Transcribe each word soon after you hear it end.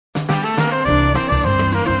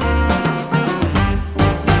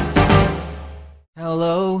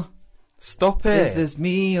Stop it! Is this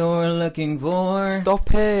me you're looking for?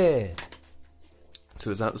 Stop it! So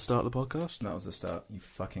is that the start of the podcast? That was the start, you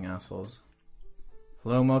fucking assholes.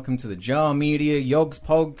 Hello and welcome to the Jar Media Yogs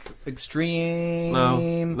Pog Extreme.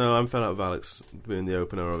 No, I'm fed up with Alex being the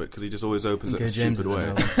opener of it because he just always opens it in a James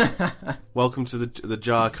stupid way. Welcome to the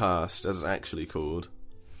JARCAST, as it's actually called.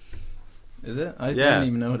 Is it? I don't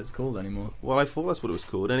even know what it's called anymore. Well, I thought that's what it was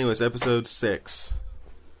called. Anyways, episode 6.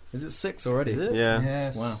 Is it 6 already? Is it? Yeah.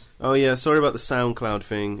 Yes. Wow. Oh yeah, sorry about the SoundCloud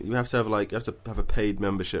thing. You have to have a paid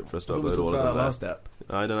membership for us to upload all of them. Last ep.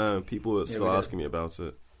 I don't know. People are still asking me about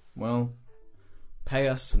it. Well, pay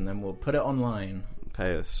us and then we'll put it online.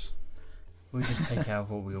 Pay us. We'll just take out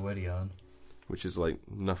what we already earn. Which is like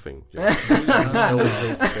nothing. Only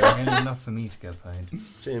enough for me to get paid.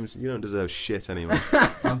 James, you don't deserve shit anymore.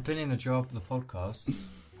 I've been in the job of the podcast.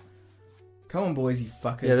 Come on, boys, you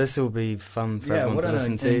fuckers. Yeah, this will be fun for everyone to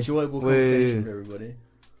listen to. An enjoyable conversation for everybody.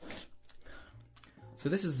 So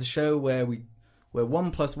this is the show where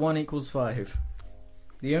 1 + 1 = 5.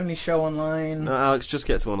 The only show online. No, Alex, just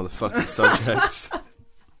get to one of the fucking subjects.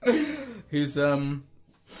 who's introing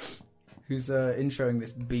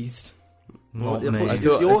this beast? Not Well, me. I I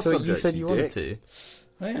thought thought you subject, said you you wanted dick. to.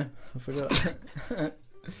 Oh yeah, I forgot.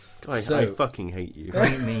 I fucking hate you.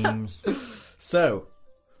 Great memes. So,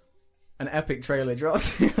 an epic trailer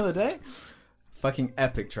dropped the other day. Fucking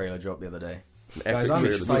epic trailer dropped the other day. Guys, I'm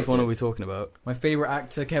trailer. excited. Which one are we talking about? My favourite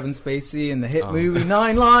actor, Kevin Spacey, in the hit movie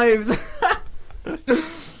 9 Lives.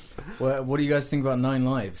 What do you guys think about 9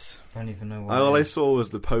 Lives? I don't even know what All I saw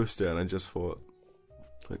was the poster and I just thought,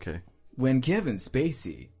 okay. When Kevin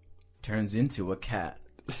Spacey turns into a cat,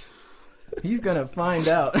 he's gonna find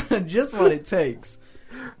out just what it takes.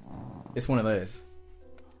 It's one of those.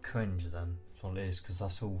 Cringe then. That's all it is, because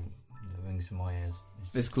that's all that rings in my ears.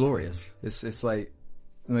 It's glorious. It's like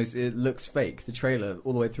the most. It looks fake. The trailer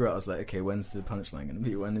all the way through it, I was like, okay, when's the punchline gonna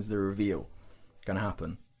be? When is the reveal gonna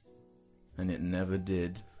happen? And it never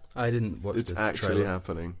did. I didn't watch It's the actually trailer.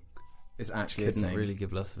 happening. It's actually Couldn't a thing. really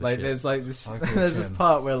give less of a Like shit. there's like this. I agree There's with this him.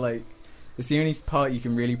 part where like it's the only part you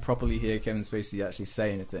can really properly hear Kevin Spacey actually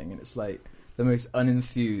say anything, and it's like the most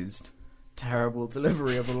unenthused, terrible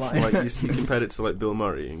delivery of a line. Like you compared it to like Bill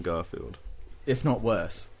Murray in Garfield. If not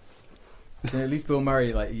worse. So at least Bill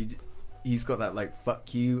Murray, like he's got that like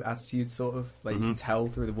fuck you attitude, sort of like you can tell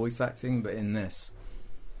through the voice acting, but in this,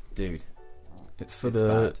 dude, it's for it's the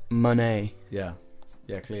bad. money. yeah,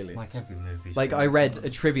 clearly. Like every movie. Like I read a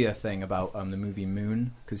trivia thing about the movie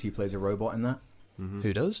Moon because he plays a robot in that.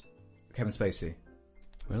 Who does? Kevin Spacey,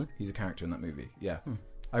 Really? he's a character in that movie. Yeah,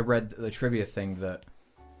 I read the trivia thing that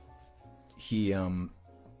he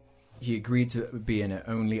agreed to be in it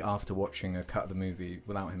only after watching a cut of the movie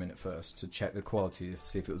without him in it first to check the quality to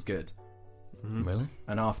see if it was good. Really?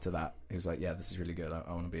 And after that, he was like, "Yeah, this is really good.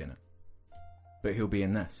 I want to be in it." But he'll be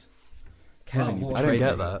in this. Kevin, you well, I don't betrayed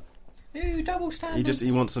get me. that. Ooh, double standards.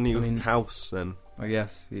 He wants a new I mean- house then. Oh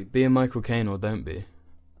yes, Be a Michael Caine or don't be.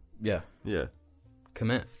 yeah, Yeah.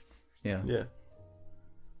 Commit. yeah. Yeah.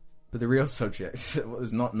 But the real subject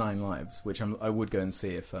was not 9 Lives, which I would go and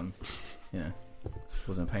see if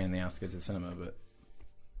wasn't a pain in the ass to go to the cinema.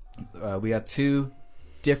 But we had 2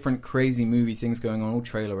 different crazy movie things going on, all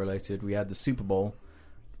trailer related. We had the Super Bowl,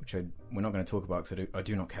 which we're not going to talk about because I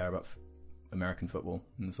do not care about American football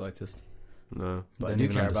in the slightest. No. But I Don't do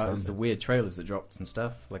even care about understand is the it. weird trailers that dropped and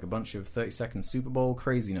stuff, like a bunch of 30-second Super Bowl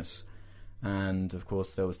craziness. And, of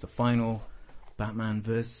course, there was the final Batman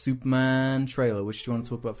vs. Superman trailer. Which do you want to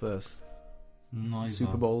talk about first? Neither.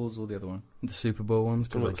 Super Bowls or the other one? The Super Bowl ones,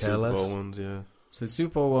 Talk because about I the care Super less. Bowl ones, yeah. So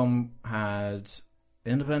Super Bowl one had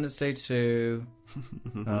Independence Day 2,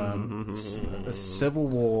 a Civil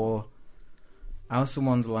War, Alice in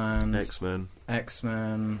Wonderland, X-Men.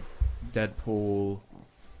 Deadpool,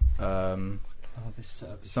 This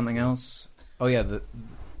something else. Oh yeah,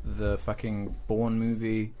 the fucking Bourne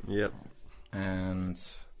movie, Yep. and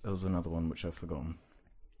there was another one which I've forgotten.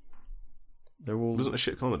 They're all Wasn't it a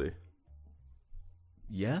shit comedy?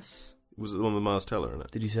 yes. Was it the one with Miles Teller in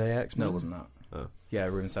it? Did you say X-Men? No, it wasn't that. Oh. Yeah,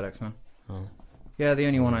 Ruben said X-Men. Oh. Yeah, the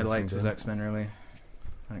only one I Wasn't liked listening was to him. X-Men. Really,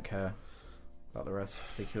 I don't care about the rest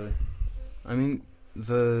particularly. I mean,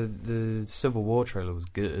 the Civil War trailer was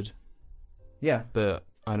good, Yeah, but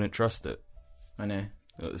I don't trust it. I know.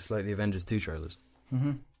 It's like the Avengers 2 trailers.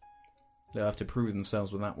 Mm-hmm. They'll have to prove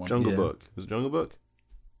themselves with that one. Jungle Yeah. Book. Was it Jungle Book?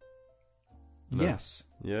 No. Yes,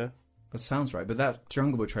 Yeah. that sounds right. But that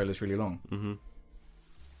Jungle Book trailer is really long. Mm-hmm.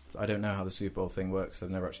 I don't know how the Super Bowl thing works. I've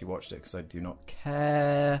never actually watched it because I do not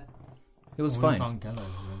care. It was fine. Can't get over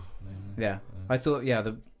it. Yeah, I thought. Yeah,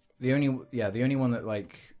 the only one that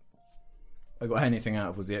like I got anything out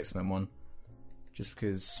of was the X-Men one, just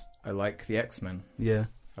because I like the X-Men. Yeah,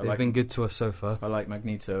 I they've like been good to us so far. I like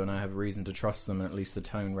Magneto, and I have a reason to trust them, and at least the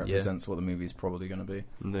tone represents what the movie's probably going to be.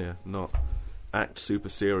 Yeah, not act super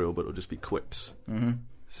serial, but it'll just be quips. Mm-hmm.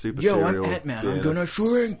 Super Yo, serial. I'm Ant-Man, yeah, I'm gonna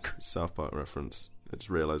shrink! South Park reference. I just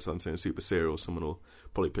realised I'm saying super serial. Someone will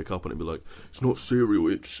probably pick up on it and be like, it's not serial,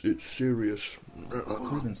 it's serious.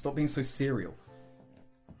 Ruben, stop being so serial.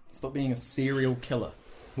 Stop being a serial killer.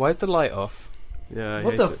 Why is the light off? Yeah, I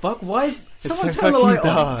What hate the it. fuck? Why is... It's Someone so turn the light fucking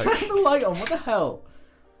on. dark. Turn the light on. What the hell?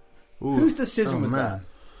 Ooh, Whose decision was man.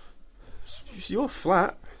 you're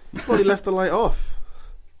flat. You probably left the light off.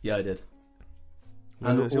 that? Yeah, I did.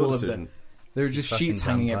 Well, And it's your all of decision. There are just Fucking sheets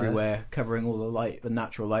hanging vampire. everywhere, covering all the light, the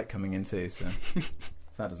natural light coming in too, so...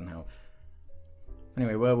 that doesn't help.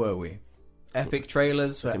 Anyway, where were we? Epic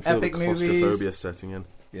trailers for I can feel epic the movies. claustrophobia setting in.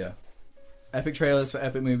 Yeah. Epic trailers for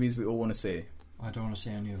epic movies we all want to see. I don't want to see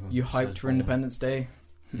any of them. You hyped Says for Bourne. Independence Day?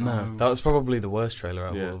 No, that was probably the worst trailer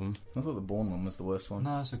out of Yeah. all of them. I thought the Bourne one was the worst one.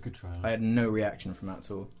 No, it's a good trailer. I had no reaction from that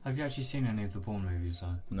at all. Have you actually seen any of the Bourne movies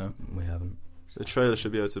though? No. We haven't. The trailer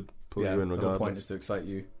should be able to pull Yeah, you in the whole point regardless. is to excite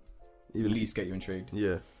you. Even At if- least get you intrigued.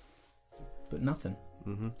 Yeah. But nothing.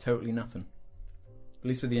 Mm-hmm. Totally nothing. At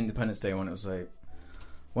least with the Independence Day one, it was like,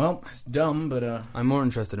 well, it's dumb, but I'm more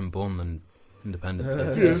interested in Bourne than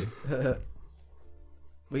Independence Day.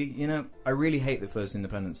 you know, I really hate the first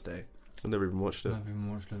Independence Day. I never even watched it. I've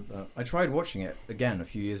even watched it. But I tried watching it again a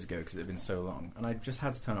few years ago because it had been so long, and I just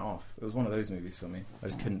had to turn it off. It was one of those movies for me. I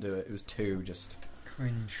just couldn't do it. It was too just...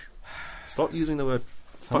 Cringe. Stop using the word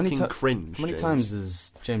How many fucking ti- cringe. How many James. times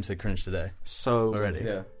has James said cringe today? So Already?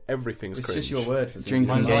 Yeah. everything's It's cringe. just your word for things. Drinking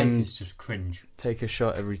My you life like. game- is just cringe. Take a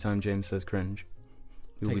shot every time James says cringe.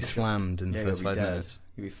 You'll Take be a shot. slammed in the Yeah, first you'll be 5 dead. minutes.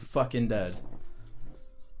 You'll be fucking dead.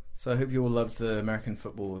 So I hope you all loved the American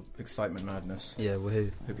football excitement madness. Yeah,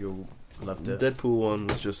 woohoo. Hope you all loved it. Deadpool one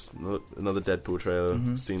was just another Deadpool trailer.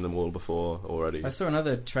 Mhm. Seen them all before already. I saw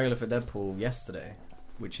another trailer for Deadpool yesterday,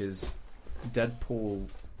 which is Deadpool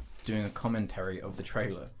doing a commentary of the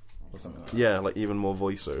trailer or something like that. Yeah, like even more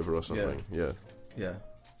voiceover or something. Yeah. Yeah.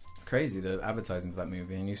 It's crazy, the advertising for that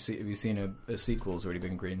movie. And have you seen a sequel's already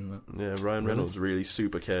been greenlit? Yeah, Ryan Really? Reynolds really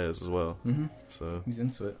super cares as well. Mm-hmm. So He's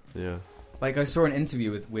into it. yeah. Like, I saw an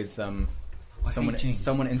interview with I hate someone James.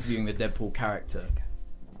 interviewing the Deadpool character.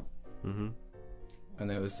 Mm-hmm.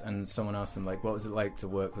 And someone asked him, like, what was it like to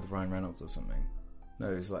work with Ryan Reynolds or something?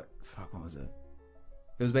 No, it was like, fuck, what was it?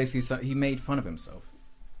 It was basically, he made fun of himself.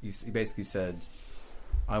 He basically said,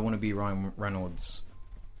 I want to be Ryan Reynolds,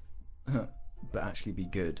 but actually be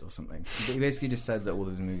good or something. He basically just said that all of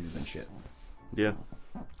his movies have been shit. Yeah.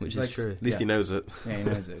 Which Like, is true. At least he knows it. Yeah, he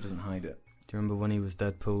knows it. He doesn't hide it. Do you remember when he was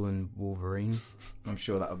Deadpool and Wolverine? I'm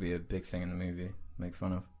sure that'll be a big thing in the movie. Make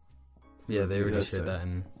fun of. Yeah, they Yeah, already that's showed it. that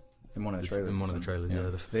in In one of the trailers. in or one of the something.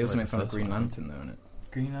 trailers. Yeah, They also like made the fun of first Green one. Lantern, though, in it.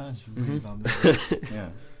 Green Lantern's really Mhm. bad. Yeah.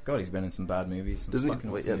 God, he's been in some bad movies. Some Doesn't fucking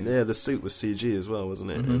he? Wait, awful yeah, movies. yeah, the suit was CG as well,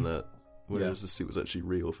 wasn't it? Mhm. In that, whereas Yeah. the suit was actually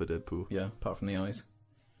real for Deadpool. Yeah, apart from the eyes.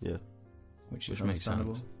 Yeah. Which is Which makes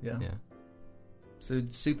understandable. sense. Yeah. Yeah. So,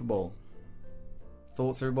 Super Bowl.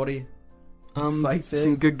 Thoughts, everybody? Some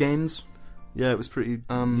Exciting. good games. Yeah, it was pretty.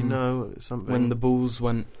 You know, something when the Bulls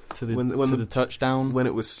went to the When to the- the touchdown, when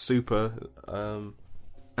it was super. and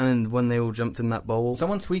then when they all jumped in that bowl.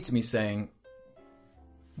 Someone tweeted me saying,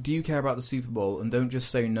 do you care about the Super Bowl? And don't just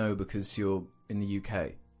say no because you're in the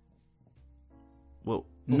UK. Well,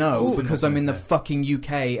 No, Oh, because I'm in the fucking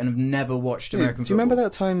UK and have never watched Dude, American do you remember football.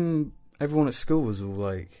 that time everyone at school was all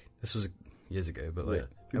like, this was years ago, but like Yeah.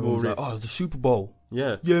 People everyone was were like, oh, the Super Bowl.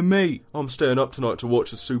 yeah. Yeah, mate. I'm staying up tonight to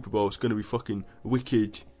watch the Super Bowl. It's going to be fucking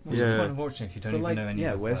wicked. What's the point Yeah. of watching if you don't But even like, know any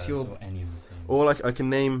yeah, of the where's players your- or any of the teams? Or like I can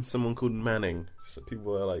name someone called Manning. So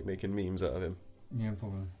people are like making memes out of him. Yeah,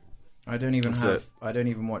 probably. I don't even That's I don't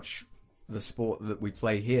even watch the sport that we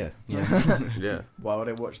play here. Yeah. Yeah, Why would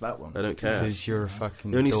I watch that one? I don't care. Because you're a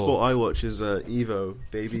fucking The only dork. sport I watch is Evo,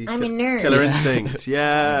 baby. I'm a nerd. Killer Yeah. Instinct.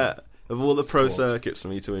 Yeah. Of all the pro Sport. circuits for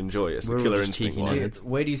me to enjoy, it's We're the all Killer just Instinct cheeky one. nerds.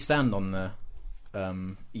 Where do you stand on the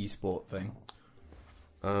e-sport thing?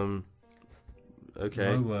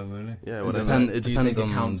 Okay. Nowhere, really. Yeah, It whatever. depends- Do you think on-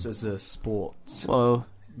 it counts as a sport? Well,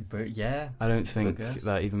 But yeah. I don't think I guess.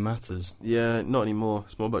 that even matters. yeah, not anymore.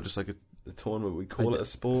 It's more about just like a tournament. We call I it d- a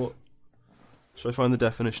sport. Should I find the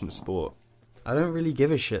definition of sport? I don't really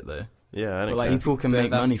give a shit though. Yeah, I don't But, like, care. People can But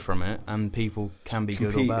make that's- money from it, and people can be good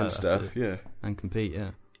or Compete bad and at stuff. it. Yeah. And compete,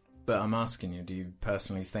 yeah. But I'm asking you, do you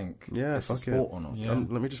personally think Yeah, it's a fuck it. sport or not? Yeah.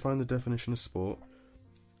 Let me just find the definition of sport.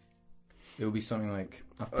 It would be something like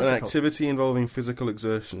An activity involving physical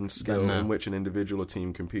exertion and skill Then no. in which an individual or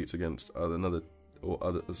team competes against another or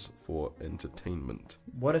others for entertainment.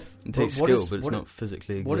 What if It takes what skill, is- but it's what not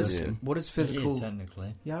physically What is exerting. what is It physical? is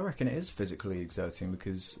technically. Yeah, I reckon it is physically exerting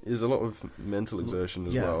because There's a lot of mental exertion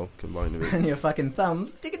as Yeah. well, combined with and it. your fucking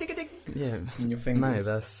thumbs, tick tick tick, Yeah. and your No,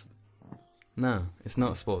 fingers. no, it's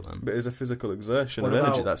not a sport then. But it's a physical exertion What of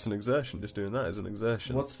energy. about- That's an exertion. Just doing that is an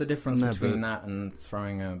exertion. What's the difference No, between but- that and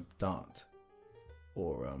throwing a dart?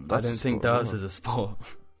 Or I That's don't a think sport, darts isn't is a sport.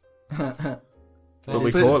 But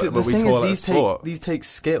we But call the it. But we thing call is, it a sport. these take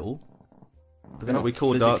skill, but they're No, not we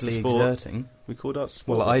call darts a physically sport. exerting. We call darts a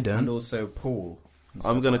sport. Well, I and don't. also pool. and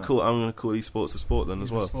I'm stuff gonna like call these sports a sport then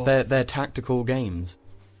as well. They're tactical games.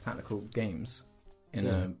 that. Tactical games in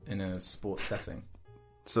a sports setting.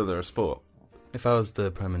 So they're a sport. If I was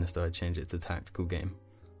the Prime Minister, I'd change it to tactical game.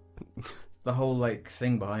 The whole like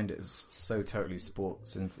thing behind it is so totally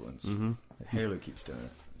sports influence. Hmm Halo keeps doing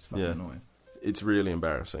it. It's fucking Yeah. annoying. It's really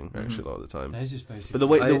embarrassing, actually, a lot of the time. Those just basically. But the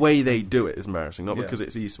way I- the way they do it is embarrassing, not Yeah. because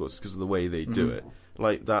it's esports, it's because of the way they do Mhm. it.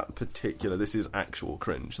 Like that particular, this is actual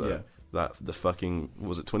cringe though. Yeah. That the fucking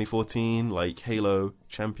was it 2014 like Halo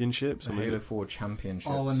Championship, The Halo 4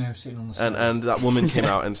 Championships. Oh, when they were sitting on the and stairs. that woman came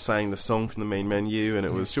out and sang the song from the main menu, and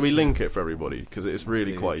it was. Should we link it for everybody? Because it's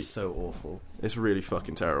really Dude, quite. it's so awful. It's really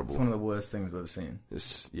fucking terrible. It's one of the worst things I've ever seen.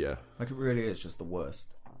 It's yeah. Like, it really is just the worst.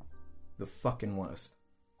 The fucking worst.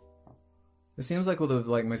 It seems like all the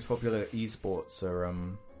like most popular esports are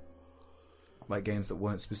like games that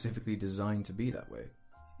weren't specifically designed to be that way.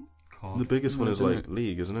 Can't. The biggest one No, is don't like it?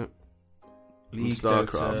 League, isn't it? League,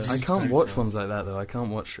 StarCraft. I Dota, can't Dota. watch ones like that though. I can't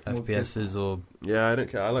watch Well, FPSs or Yeah, I don't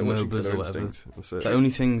care. I like watching MOBAs Killer or whatever. Instinct. That's it. the only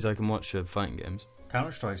things I can watch are fighting games.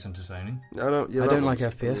 Counter-Strike's entertaining. I don't. Yeah, I that don't like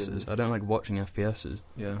one's- FPSs. I don't like watching FPSs.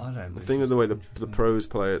 Yeah. I don't. The thing with the way the pros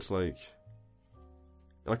play, it's like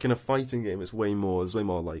in a fighting game, it's way more. There's way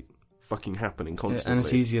more like fucking happening Yeah, constantly. and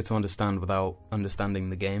it's easier to understand without understanding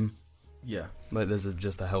the game. Yeah. Like there's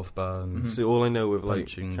just a health bar and Mhm. See, all I know with like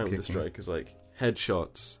Punching, Counter kicking. Strike is like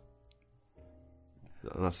headshots,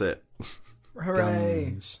 and that's it. Hooray!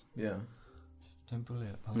 guns. Yeah, Don't bully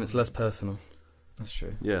it. And it's less personal. that's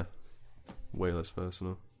true. Yeah, way less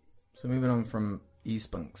personal. So moving on from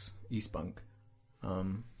Espunk,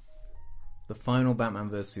 the final Batman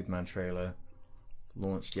vs Superman trailer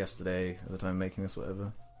launched yesterday at the time of making this,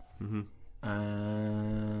 whatever. Hmm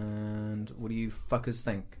And what do you fuckers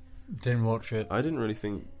think? Didn't watch it. I didn't really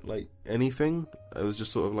think like anything. It was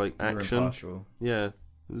just sort of like You're action. impartial. Yeah, it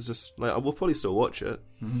was just like we'll probably still watch it.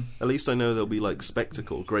 Mm-hmm. At least I know there'll be like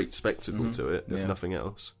great spectacle Mhm. to it, if Yeah. nothing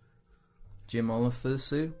else. Jim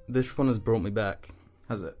Oliversu? This one has brought me back.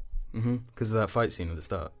 Has it? Because of that fight scene at the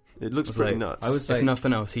start. It looks It's pretty like- nuts. I was If like,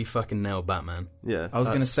 nothing else, he fucking nailed Batman. yeah. I was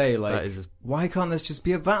going to That's- say, that like, is why can't this just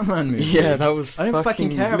be a Batman movie? yeah, that was. I don't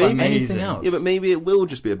fucking care about amazing. anything else. Yeah, but maybe it will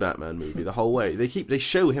just be a Batman movie the whole way. They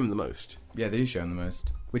show him the most. Yeah, they do show him the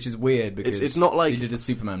most. Which is weird because It's not like- he did a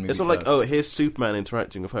Superman movie It's not like, first. oh, here's Superman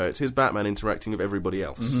interacting with her. It's his Batman interacting with everybody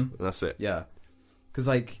else. Mhm. And that's it. Yeah. Because,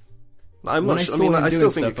 like, I'm when not I sure. saw I mean, him I doing still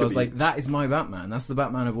think stuff, it could I was be. like, that is my Batman. That's the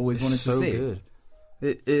Batman I've always wanted It's to so see. good.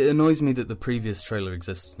 It annoys me that the previous trailer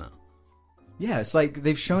exists now. Yeah, it's like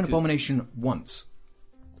they've shown Did- Abomination once.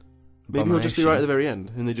 Maybe he'll just be Abomination. right at the very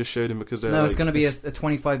end, and they just showed him because they're No, like, it's going to be a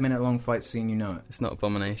 25-minute long fight scene, you know it. It's not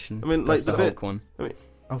Abomination. I mean, like, That's the the bit- Hulk one.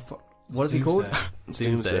 Oh, what is he called? it's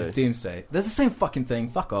Doomsday. Doomsday. Doomsday. They're the same fucking thing.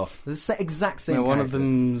 Fuck off. They're the exact same No, one of character.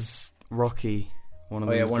 them's Rocky. One of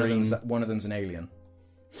Oh, yeah, them's green. one of them's an alien.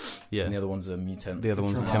 Yeah, And the other one's a mutant. the other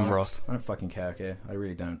one's Control Tim Alex. Roth. I don't fucking care, okay? I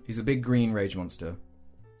really don't. He's a big green rage monster.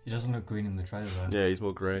 He doesn't look green in the trailer though. Yeah, he's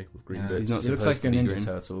more grey with green Yeah. bits. He's not He looks supposed like a to be Ninja green.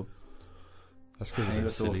 Turtle. That's because He of his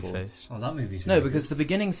looks silly awful. face. Oh, that movie's No, really because good. the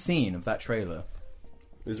beginning scene of that trailer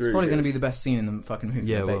It's is probably going to be the best scene in the fucking movie,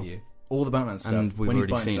 Yeah, I bet well. you. All the Batman stuff. And we've when he's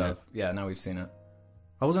already by seen himself. Yeah, now we've seen it.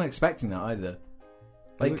 I wasn't expecting that either. It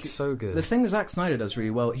Like, looks so good. the thing that Zack Snyder does really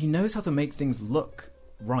well, he knows how to make things look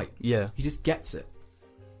right. Yeah, He just gets it.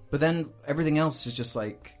 But then everything else is just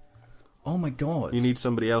like, oh my god. You need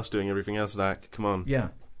somebody else doing everything else, Zach. Come on. Yeah,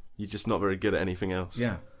 You're just not very good at anything else.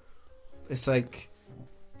 yeah. It's like,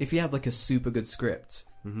 if you had like a super good script,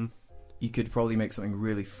 hmm you could probably make something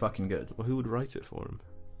really fucking good. Well, who would write it for him?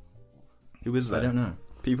 Who is that? I don't know.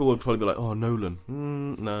 People would probably be like, "Oh, Nolan."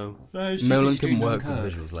 No. Nolan can work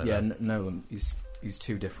with visuals like Yeah, that. Nolan, he's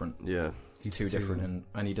too different. Yeah. He's too different,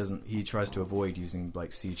 and he tries to avoid using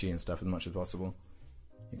like CG and stuff as much as possible.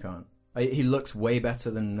 You can't. He looks way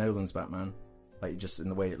better than Nolan's Batman, like just in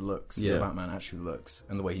the way it looks. Yeah. The Batman actually looks,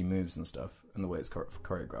 and the way he moves and stuff, and the way it's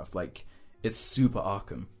choreographed. Like, it's super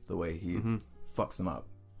Arkham the way he hmm fucks them up.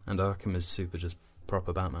 And Arkham is super just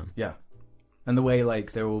proper Batman. Yeah, And the way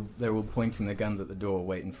like they're all pointing their guns at the door,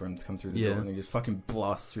 waiting for him to come through the Yeah. door, and they just fucking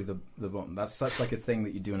blast through the bottom. That's such like a thing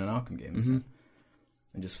that you do in an Arkham game, isn't it?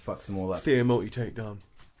 And just fucks them all up. Fear multi-takedown.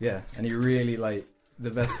 Yeah, and he really like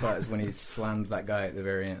the best part is when he slams that guy at the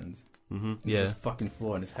very end. Mm-hmm. Into Yeah. the fucking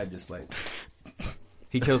floor, and his head just like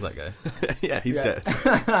He kills that guy. Yeah, he's dead.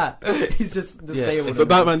 He's just disabled. But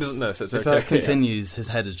Batman doesn't know, so it's If okay. that continues, his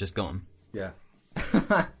head is just gone. Yeah.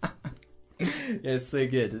 Yeah, it's so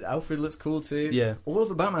good. Alfred looks cool too. Yeah. All of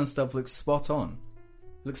the Batman stuff looks spot on.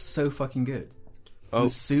 Looks so fucking good. Oh, The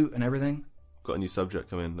suit and everything. got a new subject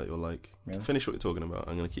come in that you'll like. Yeah. Finish what you're talking about.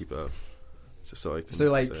 I'm going to keep it up. Just so I can So,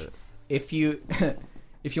 like, say it. If you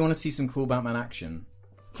if you want to see some cool Batman action,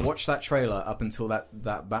 watch that trailer up until that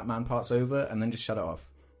Batman part's over, and then just shut it off.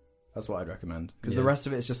 That's what I'd recommend. Because the Yeah. rest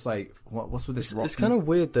of it is just like, what's with this rock? It's kind of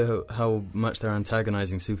weird though how much they're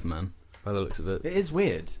antagonizing Superman by the looks of it. It is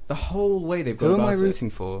weird. The whole way they've gone Who am about I it. rooting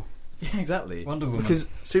for? Yeah, exactly. Wonder Woman. Because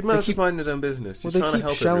Superman's they just minding his own business. He's they trying to keep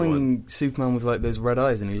help showing everyone. Superman with like those red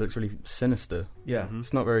eyes, and he looks really sinister. Yeah. Mhm.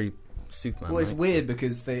 It's not very Superman. Well, it's right? weird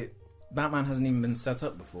because Batman hasn't even been set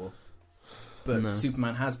up before, but No.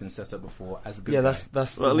 Superman has been set up before as a good Yeah, guy.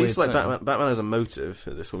 that's. Well, at the least like weird thing. Batman has a motive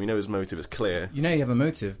at this one. We know his motive is clear. You know you have a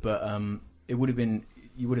motive, but it would have been.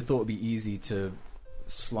 You would have thought it'd be easy to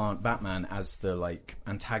slant Batman as the like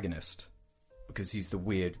antagonist because he's the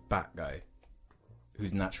weird Bat guy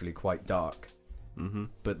who's naturally quite dark. Mm-hmm.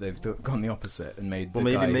 But they've gone the opposite and made Well,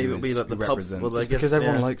 the guy maybe who it'll be is- like the who pub. represents. Well, I guess because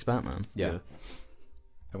everyone yeah. likes Batman, yeah.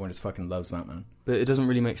 Everyone just fucking loves Batman. but it doesn't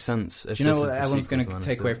really make sense. If Do you know this what is the everyone's sequel going Man to of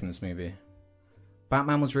take Steel. away from this movie?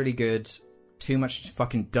 Batman was really good. Too much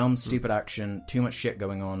fucking dumb, stupid action. Too much shit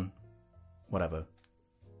going on. Whatever.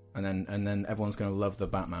 And then everyone's going to love the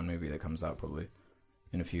Batman movie that comes out probably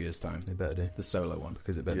in a few years' time. They better do The solo one.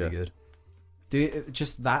 because it better Yeah. be good.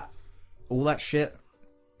 Just that, all that shit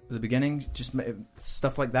at the beginning, just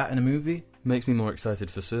stuff like that in a movie Makes me more excited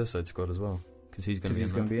for Suicide Squad as well because he's going because to be.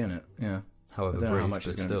 he's going to be in it. Yeah. However, I don't know brief, how much but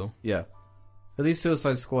is going still. to. Yeah. At least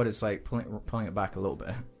Suicide Squad is like pulling it back a little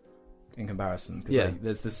bit in comparison. Cause, Yeah. like,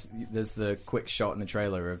 there's the quick shot in the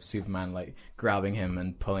trailer of Superman like grabbing him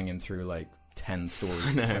and pulling him through like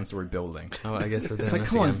 10-story building. Oh, I guess we're It's doing like, this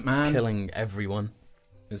come on, again. man. Killing everyone.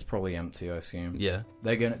 It's probably empty, I assume. Yeah,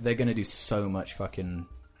 They're gonna do so much fucking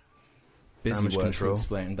busy Damage work control. to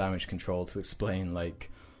explain damage control to explain like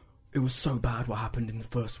it was so bad what happened in the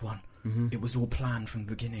first one. mm-hmm. It was all planned from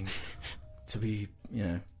the beginning to be, you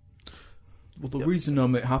know. Well, the Yep.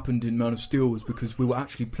 reason it happened in Man of Steel was because we were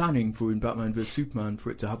actually planning for in Batman vs Superman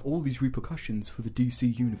for it to have all these repercussions for the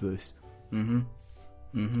DC universe. Mm-hmm.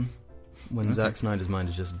 Mm-hmm. When Okay. Zack Snyder's mind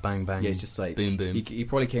is just bang bang. Yeah, it's just like boom boom. he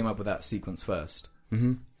probably came up with that sequence first,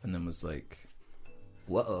 Mm-hmm. and then was like,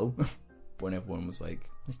 "Whoa!" when everyone was like,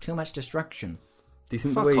 "There's too much destruction." Do you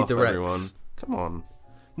think Fuck the way he off, directs? everyone. Come on.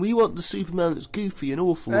 We want the Superman that's goofy and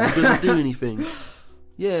awful and doesn't do anything.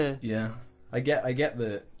 Yeah. Yeah, I get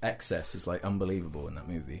the excess is like unbelievable in that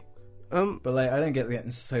movie, But but like I don't get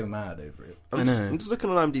getting so mad over it. I know. I'm just looking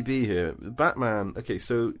on IMDb here. Batman. Okay,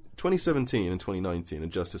 so 2017 and 2019 are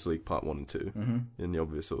Justice League Part 1 and 2 Mm-hmm. in the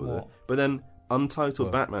obvious order. What? But then Untitled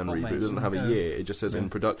Well, Batman oh, reboot mate, doesn't have a yeah. year. It just says Yeah. in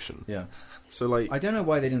production. Yeah, So like, I don't know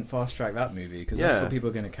why they didn't fast track that movie because Yeah. that's what people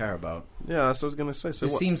are going to care about. yeah, that's what I was gonna say. So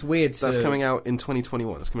It what? seems weird. That's to, coming out in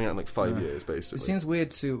 2021. It's coming out in like 5 Yeah. years, basically. It seems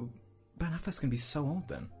weird to. Ben Affleck's going to be so old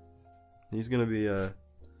then. He's gonna be. How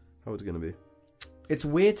old's he gonna be? It's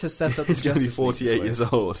weird to set up. He's the gonna be Justice League 48 this way. years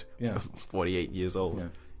old. Yeah, 48 years old. yeah.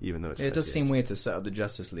 Even though it's. It does 38. seem weird to set up the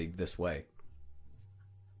Justice League this way.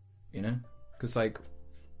 You know, because like,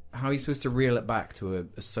 how are you supposed to reel it back to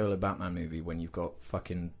a solo Batman movie when you've got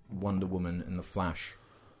fucking Wonder Woman and the Flash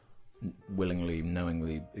willingly,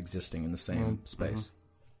 knowingly existing in the same Well, space?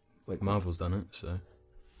 Like Marvel's done it, so.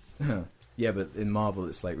 yeah, but in Marvel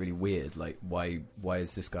it's like really weird. Like, why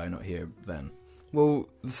is this guy not here then? Well,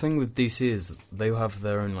 the thing with DC is they have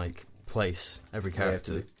their own like place. Every They have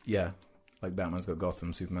character. to- yeah. Like Batman's got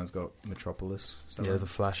Gotham, Superman's got Metropolis. So Yeah, the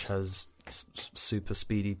Flash has super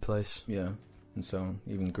speedy place. yeah, and so on.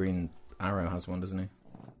 Even Green Arrow has one, doesn't he?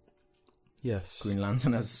 Yes. Green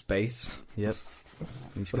Lantern has space. Yep.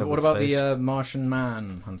 He's What covered about space. the Martian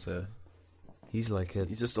Manhunter? He's like a.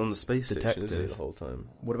 He's just on the space station, isn't he, Detective. the whole time?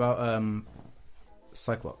 What about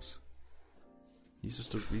Cyclops? He's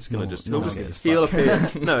gonna No, just no he'll one just gives a he'll fuck.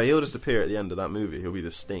 appear. No, he'll just appear at the end of that movie. He'll be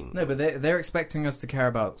the Sting. No, but they're expecting us to care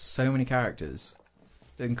about so many characters,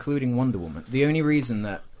 including Wonder Woman. The only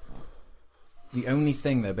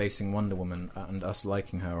thing they're basing Wonder Woman and us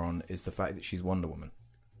liking her on is the fact that she's Wonder Woman.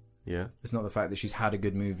 Yeah. It's not the fact that she's had a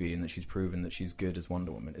good movie and that she's proven that she's good as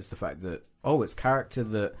Wonder Woman. It's the fact that, it's character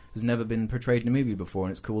that has never been portrayed in a movie before,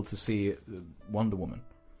 and it's cool to see Wonder Woman.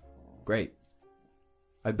 Great.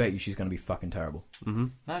 I bet you she's going to be fucking terrible. Mm-hmm.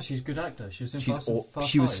 No, she's a good actor. She was in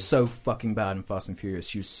She was so fucking bad in Fast and Furious.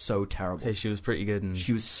 She was so terrible. Hey, she was pretty good in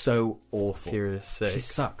She was so awful. Furious 6. She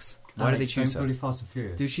sucks. Why did they choose her? Fast and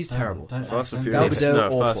Furious. Dude, she's terrible. Fast and Gal Furious. Gadot, No,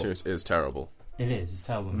 awful. Fast and Furious is terrible. It is. It's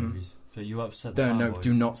terrible Mhm. movies. But you upset the No, fanboys.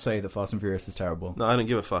 do not say that Fast and Furious is terrible. No, I don't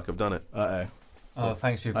give a fuck. I've done it. Uh-oh. Oh,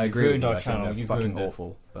 thanks for I agree with ruined you. our I think channel. they're You've fucking ruined it.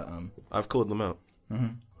 awful. But, I've called them out.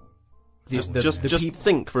 mhm. Just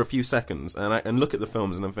think for a few seconds and look at the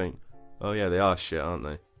films and then think, oh yeah, they are shit, aren't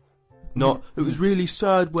they? Not, it was really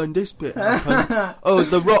sad when this bit happened. Oh,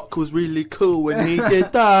 The Rock was really cool when he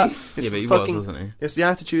did that. It's Yeah, but he fucking, wasn't he? It's the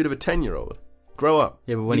attitude of a 10-year-old. Grow up.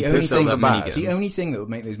 Yeah, but when The he only puts out thing that about- minigun... The only thing that would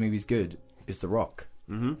make those movies good is The Rock.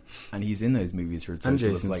 Mm-hmm. And he's in those movies for a And total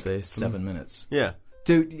of Jason like Statham. 7 minutes. Yeah.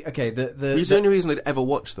 Dude, okay, He's the only reason I'd ever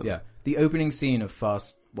watch them. yeah, the opening scene of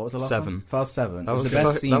Fast, what was the last 7. one? Fast 7. That was was the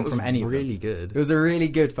best that scene was from any of them. really good. It was a really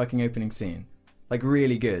good fucking opening scene. Like,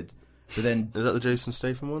 really good. But then... Is that the Jason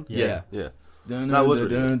Statham one? Yeah. Yeah. That was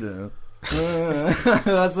really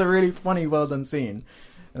That's a really funny, well done scene.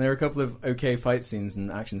 And there are a couple of okay fight scenes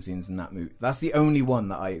and action scenes in that movie. That's the only one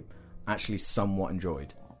that I actually somewhat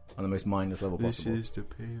enjoyed on the most mindless level possible. This is the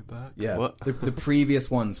payback. Yeah, What? the previous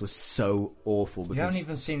ones were so awful You because haven't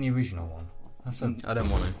even seen the original one. That's a, I don't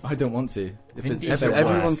want to. I don't want to. If Vin it's, Diesel if they're was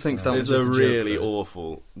Everyone worse, thinks you know. that It's was a just a joke, really though.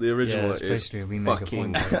 awful. The yeah, original it's is basically a remake of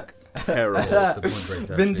fucking Point Break. terrible. The Point Break's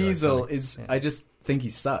Vin actually Diesel iconic. is. Yeah. I just think he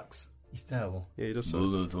sucks. He's terrible. Yeah, he does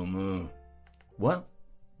so. What?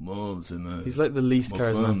 Mom's in there. He's like the least My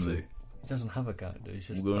charismatic. family. He doesn't have a character. He's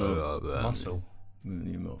just I'm gonna- muscle.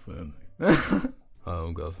 You my family. I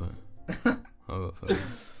don't got family. I got family.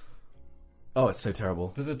 Oh, it's so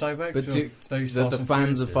terrible. But the director But of those the Fast and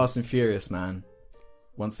fans of Furious- Fast and Furious, man.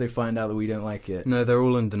 Once they find out that we don't like it, No, they're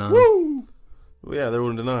all in denial. woo! Well, yeah, they're all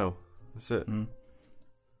in denial. That's it. Mm.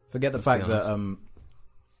 Forget the Let's fact be that honest.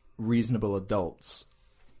 reasonable adults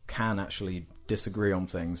can actually disagree on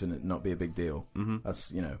things and it not be a big deal. Mm-hmm.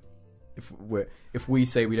 That's, if we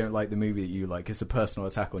say we don't like the movie that you like, it's a personal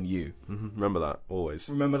attack on you. Mm-hmm. Remember that always.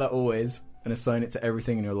 Remember that always, and assign it to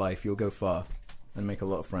everything in your life. You'll go far and make a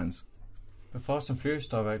lot of friends. The Fast and Furious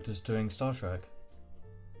director's doing Star Trek.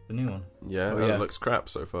 The new one. Yeah, Oh, that yeah. looks crap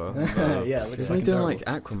so far. Yeah, it looks Isn't he fucking doing terrible. like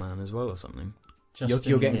Aquaman as well or something?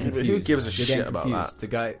 You're getting Who confused. gives a You're shit getting about confused.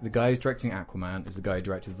 that? The guy who's directing Aquaman is the guy who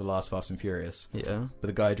directed the last Fast and Furious. Yeah. But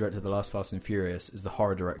the guy who directed the last Fast and Furious is the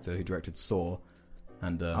horror director who directed Saw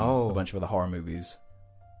and a bunch of other horror movies.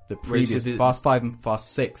 The Wait, so previous the- Fast 5 and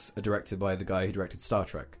Fast 6 are directed by the guy who directed Star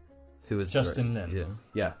Trek. Who was Justin directing- Lin.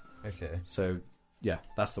 Yeah. Yeah, Okay. so yeah,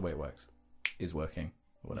 that's the way it works. Is working,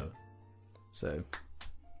 whatever. So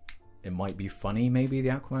it might be funny, maybe the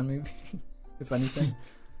Aquaman movie, if anything.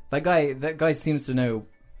 that guy seems to know.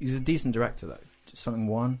 He's a decent director. Though something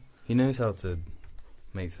one. He knows how to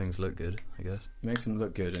make things look good, I guess. He makes him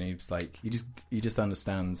look good, and he's like he just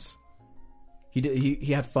understands.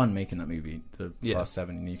 He had fun making that movie, the Yeah. Fast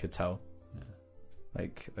 7, and you could tell. Yeah.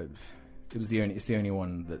 Like it's the only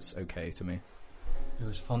one that's okay to me, It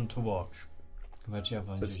was fun to watch. Compared to the other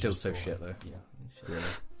ones, but it was still just so boring. shit though. Yeah. it's shit. Really,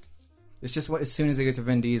 it's just what as soon as they go to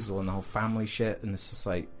Vin Diesel and the whole family shit, and it's just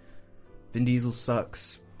like Vin Diesel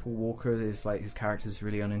sucks. Paul Walker is like his character's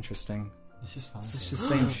really uninteresting. It's just fun. It's just the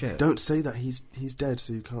same shit. Don't say that. He's dead,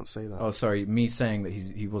 so you can't say that. Oh, sorry. Me saying that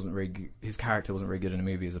he wasn't very his character wasn't very good in the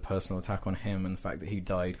movie is a personal attack on him and the fact that he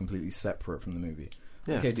died completely separate from the movie.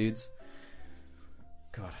 Yeah. Okay, dudes.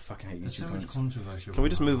 God, I fucking hate There's YouTube so much comments. controversy. Can we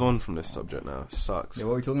just about move on from this subject now? It sucks. Yeah,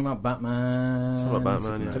 what are we talking about? Batman. It's all about Batman,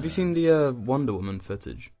 Superman. yeah. Have you seen the Wonder Woman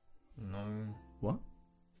footage? No.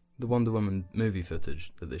 The Wonder Woman movie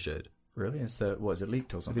footage that they showed. Really? Is it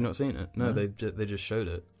leaked or Have something? you not seen it? No, No. they just showed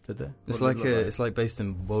it. Did they? It's What like did it look it's like based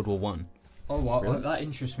in World War One. Oh, wow. Really? That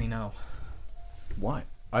interests me now. Why?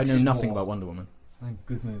 I know She's nothing more- about Wonder Woman. Like,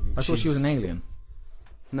 good movie. I thought she was an alien.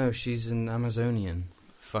 No, she's an Amazonian.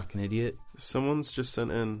 Fucking idiot. Someone's just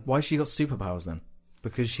sent in. Why has she got superpowers then?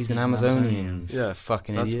 Because she's an She's an Amazonian. Amazonian. Yeah,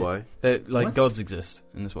 Fucking That's idiot. why. Like What? gods exist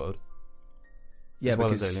in this world. Yeah, as well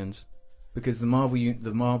because as aliens. because the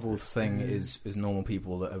Marvel thing is normal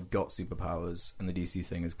people that have got superpowers, and the DC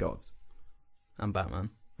thing is gods. And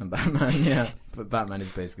Batman. And Batman, yeah, but Batman is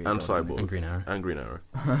basically And God, isn't Cyborg. And Green Arrow. And Green Arrow.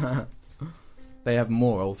 he? They have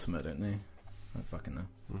more Ultimate, don't they? I don't fucking know.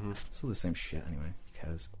 Mm-hmm. It's all the same shit anyway. Who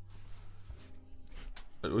cares?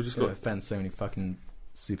 We just Got to got. offend so many fucking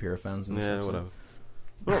superhero fans. And Yeah, stuff, so- whatever.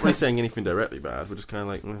 We're not really saying anything directly bad. We're just kind of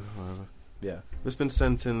like, whatever. Yeah. It's been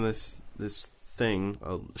sent in this thing,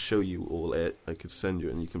 I'll show you all it. I could send you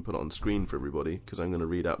it and you can put it on screen for everybody, because I'm going to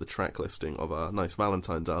read out the track listing of our nice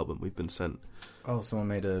Valentine's album we've been sent. Oh, someone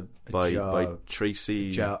made a by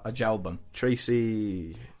Tracy... a jalbum.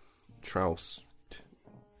 Tracy Trouse.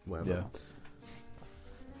 Whatever. Yeah.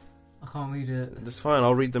 I can't read it. That's fine,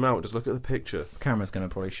 I'll read them out. Just look at the picture. The camera's going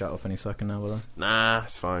to probably shut off any second now, will it? Nah,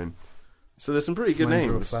 it's fine. So there's some pretty good Mine's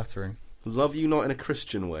real names. flattering. Love You Not in a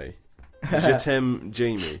Christian Way. Jetem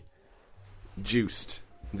Jamie. Juiced.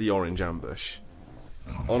 The Orange Ambush.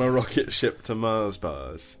 On a Rocket Ship to Mars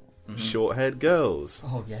Bars. Short-haired Girls.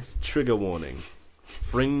 Oh, yes. Trigger Warning.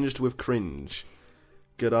 Fringed with Cringe.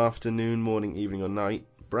 Good afternoon, morning, evening or night.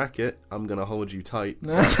 Bracket, I'm gonna hold you tight.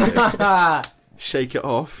 Bracket. Shake It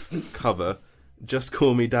Off. Cover. Just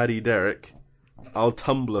Call Me Daddy Derek. I'll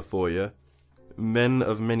Tumblr for you. Men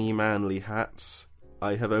of Many Manly Hats.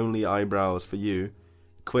 I Have Only Eyebrows for You.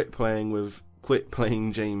 Quit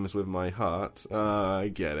playing James with my heart. I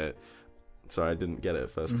get it. Sorry, I didn't get it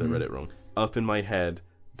at first. I read it wrong. Up in my head,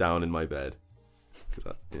 down in my bed.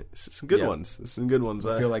 It's some good ones. It's some good ones.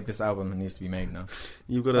 I feel like this album needs to be made now.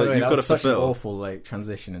 You've got to such an fulfill. awful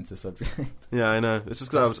transition into subject. Yeah, I know. It's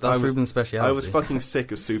just because That's Ruben's speciality. I was fucking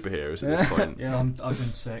sick of superheroes at this point. Yeah, I've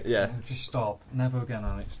been sick. Yeah. Just stop. Never again,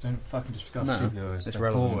 Alex. Don't fucking discuss superheroes. It's They're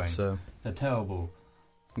relevant, boring. so... They're terrible.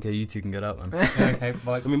 Okay, you two can get out then. Okay,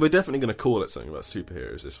 bye. I mean, we're definitely going to call it something about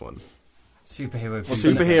superheroes, this one. Superhero.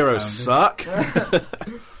 Superheroes suck.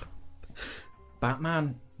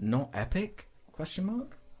 Batman not epic? Question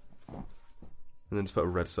mark. And then just put a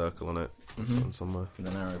red circle on it. Somewhere. With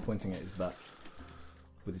an arrow pointing at his butt.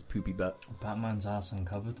 With his poopy butt. Batman's ass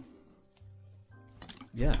uncovered.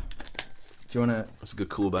 Yeah. Do you want to... That's a good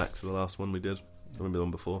callback to the last one we did. I remember the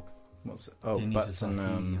one before. What's it? Oh, Didn't butts use a and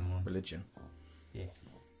Sarkeesian one. religion. Yeah.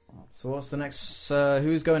 So what's the next...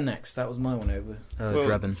 who's going next? That was my one over. Well,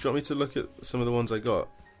 Drebin. do you want me to look at some of the ones I got?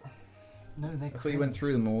 No, they I thought you went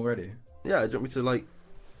through them already. Yeah, do you want me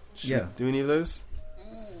to, do any of those?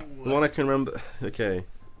 The one I can remember... Okay.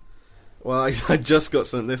 Well, I just got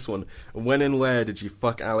sent this one. When and where did you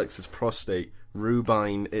fuck Alex's prostate?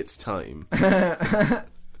 Rubine, it's time.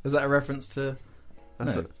 Was that a reference to...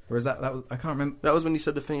 That's no. it. Or is that was, I can't remember. That was when you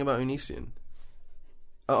said the thing about Onision.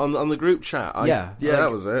 On the group chat.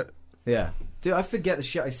 That was it. Yeah. Dude, I forget the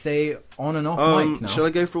shit I say on and off mic now. Shall I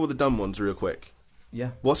go through all the dumb ones real quick?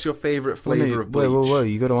 Yeah. What's your favourite flavour of bleach? Whoa,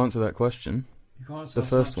 you got to answer that question. You can't The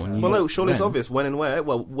first one. Well, no, surely it's obvious. When and where?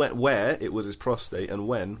 Well, where it was his prostate, and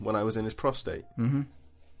when I was in his prostate. Mm-hmm.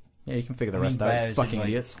 Yeah, you can figure the rest out. Fucking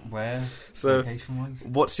idiots. Where? So, Location-wise?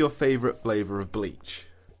 what's your favourite flavour of bleach?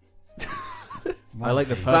 I like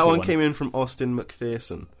the purple That one one. came in from Austin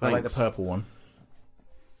McPherson. Thanks. I like the purple one.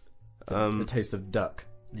 The The taste of duck.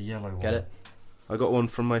 The yellow one. Get it? I got one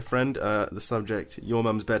from my friend. The subject: Your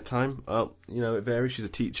mum's bedtime. It varies. She's a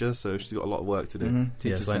teacher, so she's got a lot of work to do. Mm-hmm. Yeah,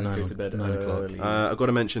 Teachers it's like tend to go 9 to bed 9 o'clock. early. I've got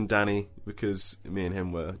to mention Danny because me and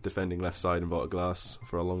him were defending left side and Vault Glass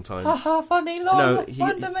for a long time. Haha, funny, lol. No,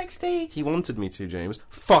 Wonder makes tea. He wanted me to, James.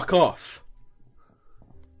 Fuck off.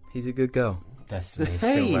 He's a good girl. Destiny is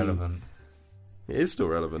Hey. still relevant. It is still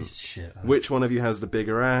relevant. It's shit. Which one of you has the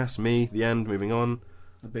bigger ass? Me. The end. Moving on.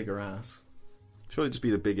 The bigger ass. Surely just be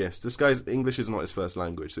the biggest. This guy's English is not his first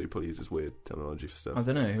language, so he probably uses weird terminology for I stuff.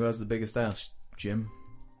 don't know. Who has the biggest ass? Jim?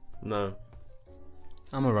 No.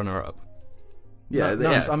 I'm a runner-up. Yeah,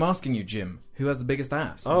 No, yeah. I'm asking you, Jim. Who has the biggest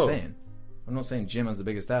ass? Oh. I'm not saying Jim has the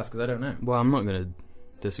biggest ass because I don't know. Well, I'm not going to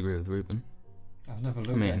disagree with Ruben. I've never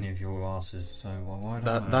looked at any of your asses, so why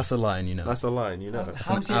don't I? That's a line, you know. That's a line, you know.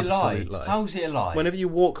 How's an it a lie? absolute lie. How's it a lie? Whenever you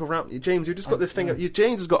walk around, James, you've just got this thing.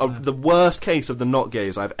 James has got the worst case of the not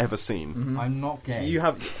gays I've ever seen. Mm-hmm. I'm not gay. You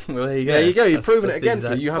have. Well, there you go. There you go. You've That's- proven that's it again. the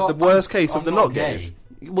For you. You have Well, the worst case of I'm the not not gay. gays.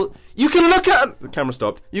 Well, you can look at the camera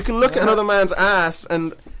stopped. You can look at another man's ass,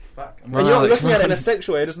 and Fuck. you're not looking at it in a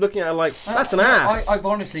sexual way. You're just looking at it like that's an ass. I've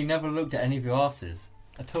honestly never looked at any of your asses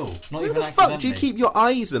at all. Not Where even the fuck accidentally. do you keep your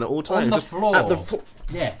eyes in at all times? On the Just floor. At the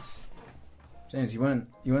Yes. James, you weren't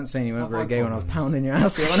saying you weren't Have very I gay when I was problems? pounding your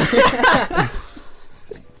ass the other night.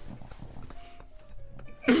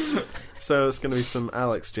 So it's going to be some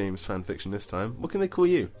Alex James fan fiction this time. What can they call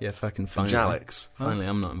you? Yeah, fucking finally. Jalex. Finally,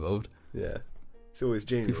 I'm not involved. Yeah. It's always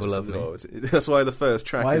James. People love me. involved. That's why the first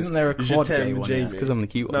track Why is isn't there a Je quad t'aime, gay one? Jamie. It's because I'm the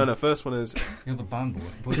cute one. No, first one is You're the band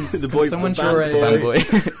boy. the boy. someone the draw band a- boy.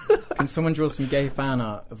 Bad boy. Can someone draw some gay fan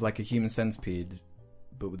art of like a human centipede,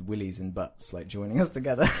 but with willies and butts, like joining us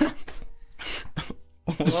together?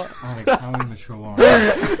 What? Alex, how immature are you?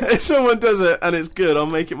 If someone does it and it's good, I'll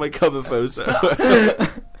make it my cover photo.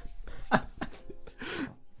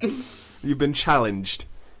 You've been challenged.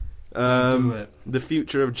 Do it. The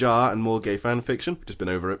future of Jar and more gay fan fiction. Just been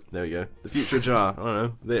over it. There we go. The future of Jar. I don't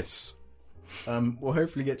know. This. We'll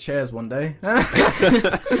hopefully get chairs one day. I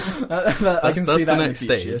can That's see the that next in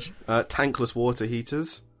the future. stage. Tankless water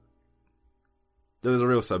heaters. There was a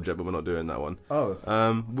real subject, but we're not doing that one.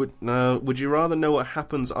 Oh. Would you rather know what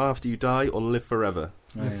happens after you die or live forever?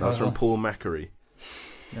 Oh, yeah. That's from Paul Macquarie.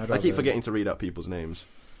 Yeah, I keep forgetting to read out people's names.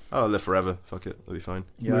 Oh, live forever. Fuck it. It'll be fine.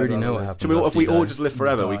 Yeah, we already I'd know what rather happens. If after we you all die. just live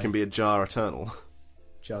forever, we Die. can be a Jar Eternal.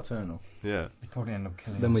 Jar Eternal. Yeah. You probably end up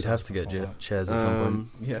killing. Then we'd yourself have to get before that. chairs at some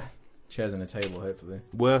point. Yeah. Chairs and a table, hopefully.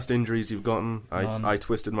 Worst injuries you've gotten? None. I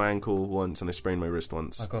twisted my ankle once and I sprained my wrist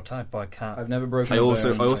once. I got attacked by a cat. I've never broken I a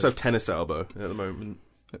also bone. have tennis elbow at the moment.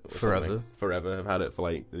 Or Forever. something. Forever. I've had it for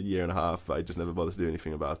like a year and a half, but I just never bothered to do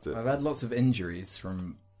anything about it. I've had lots of injuries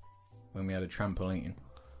from when we had a trampoline.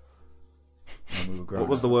 When we were growing What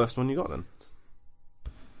was up. the worst one you got then?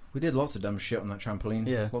 We did lots of dumb shit on that trampoline.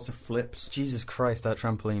 Yeah. Lots of flips. Jesus Christ, that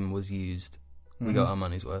trampoline was used. We got our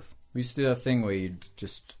money's worth. We used to do a thing where you'd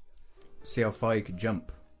just see how far you could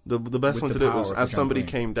jump. The best With one the to do it power was of the as somebody trampoline.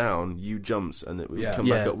 came down, you jumps and it would Yeah. come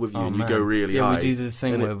back up with you Oh, and you man. go really yeah, high. we do the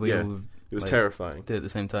thing And where we all It was like, terrifying do it at the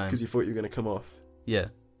same time. because you thought you were going to come off. Yeah,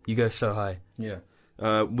 you go so high. Yeah.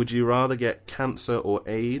 Would you rather get cancer or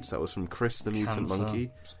AIDS? That was from Chris the Mutant Cancer.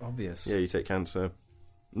 Monkey. It's obvious. Yeah, you take cancer.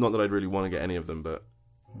 Not that I'd really want to get any of them, but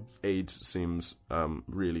AIDS seems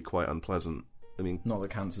really quite unpleasant. I mean, Not that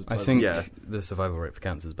cancer's I pleasant. think Yeah. the survival rate for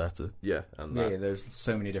cancer is better. yeah, and Yeah, that. there's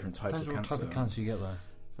so many different types Depends of what cancer. type of cancer you get though.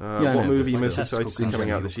 Yeah, I What know, movie are you but most still. excited to see Testicle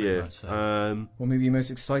coming out cancer, this you'll year? pretty much What movie are you most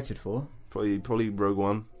excited for? Probably Rogue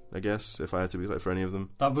One, I guess, if I had to be like for any of them.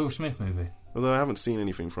 That Will Smith movie. Although I haven't seen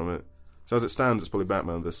anything from it. So as it stands, it's probably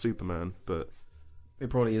Batman vs Superman. But It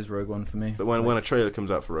probably is Rogue One for me. when a trailer comes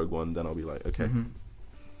out for Rogue One, then I'll be like, okay. Mhm.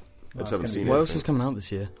 I Well, just haven't it's seen gonna What it. else is coming out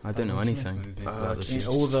this year? I don't know Will Smith anything. movie. about this be- year.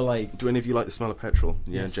 all the like Do any of you like the smell of petrol?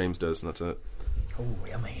 Yeah, Yes. James does, and that's it. Oh,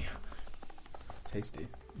 yummy. tasty.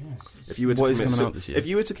 Yes. If you were to What is commit coming out this year? if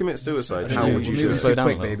you were to commit suicide, I don't how know. would you We'll do move it? Slow too down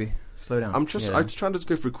quick, a little. baby. Slow down. I'm Yeah. just trying to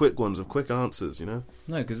go through quick ones of quick answers, you know,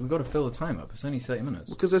 No, because we've got to fill the time up. It's only 30 minutes.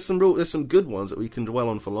 because there's some good ones that we can dwell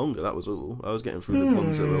on for longer. That was all. I was getting through the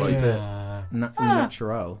ones that were like, Yeah.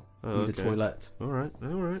 Natural. oh, In the okay. toilet. all right.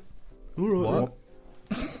 What?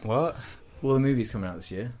 What? All the movies coming out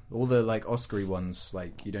this year. All the like Oscar-y ones,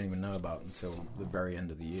 like you don't even know about until the very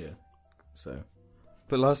end of the year. So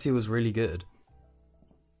But last year was really good.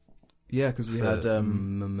 yeah, because we for had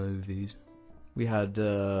movies. we had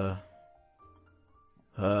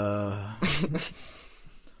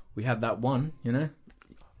we had that one, you know.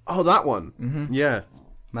 Oh, that one. Mm-hmm. Yeah.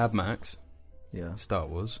 Mad Max, Yeah, Star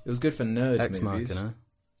Wars, it was good for nerd Ex movies. Machina,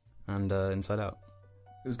 and Inside Out.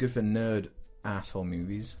 It was good for nerd asshole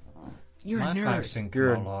movies. You're Mad a nerd. Max didn't come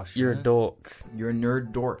You're out last You're year. a dork. You're a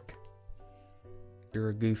nerd dork. You're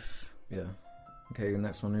a goof. Yeah. Okay, the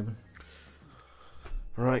next one, Ruben.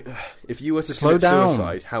 Right. If you were to Slow commit down.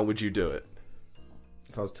 suicide, how would you do it?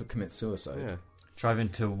 If I was to commit suicide. Yeah. Drive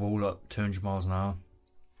into a wall at 200 miles an hour.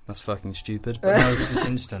 That's fucking stupid. But no, it's just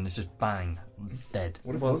instant. It's just bang. Dead.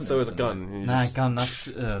 What if it Well, wasn't so with a instant? gun. You Nah, just, gun. That's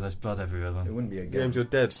there's blood everywhere. It Then wouldn't be a gun. James, you're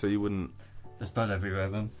dead, so you wouldn't. there's blood everywhere.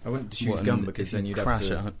 Then I wouldn't choose What, gun and because if then you you'd have crash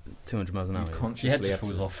to at 200 miles an hour. you your head consciously just have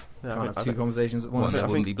falls to off. Yeah, can't have two conversations at Well, once. there I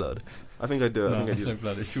wouldn't think- be blood. I think I'd do it. I No, think I'd there's do no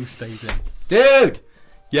blood. It still stays in. Dude!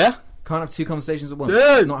 Yeah? Can't have two conversations at once. Dude!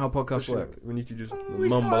 That's not how podcasts work. We need to just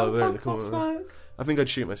mumble over there in the corner. I think I'd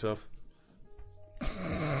shoot myself.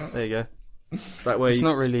 There you go. That way. It's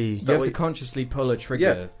not really. You That have way- to consciously pull a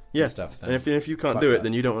trigger yeah. and stuff. Then. And if you can't Fuck do it, that.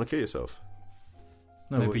 then you don't want to kill yourself.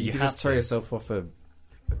 no, No, but but you you can have just throw to. yourself off a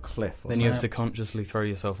cliff. Or Then you have something. to consciously throw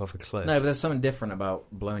yourself off a cliff. No, but there's something different about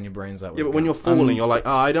blowing your brains out. With Yeah, a but when gun. you're falling, you're like,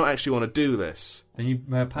 I don't actually want to do this. Then you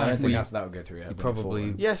I don't panic. think that would go through your head. you when you're probably-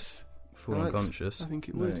 falling. Yes, Fall Alex, unconscious. I think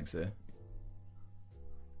it I don't would. think so.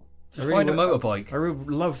 Just I really ride a would- motorbike. I would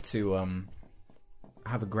love to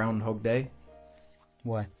have a Groundhog Day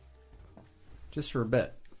Why? just for a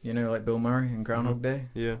bit. You know, like Bill Murray in Groundhog Mhm. Day.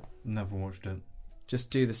 Yeah. Never watched it. Just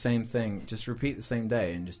do the same thing. Just repeat the same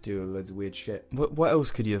day and just do loads of weird shit. What else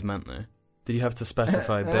could you have meant though? Did you have to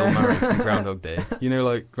specify Bill Murray from Groundhog Day? You know,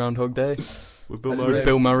 like Groundhog Day? With Bill I don't Murray. know.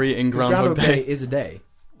 Bill Murray in 'Cause Groundhog Day. is a day.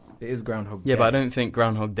 It is Groundhog Day. Yeah, but I don't think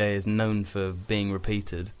Groundhog Day is known for being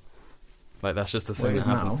repeated. Like, that's just a Well, thing it that is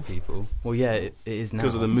happens now. to people. Well, yeah, it is now.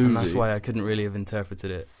 'Cause of the And that's movie. why I couldn't really have interpreted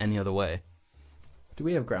it any other way. Do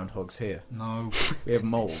we have groundhogs here? No. We have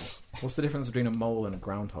moles. What's the difference between a mole and a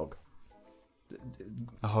groundhog?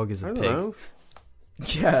 A hog is I a don't pig. know.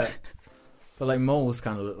 Yeah. But like moles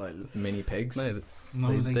kind of look like mini pigs. No, No,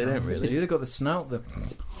 They don't They really. do. They've got the snout. The...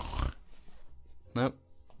 nope.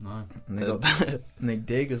 No. And they got and they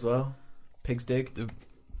dig as well. Pigs dig.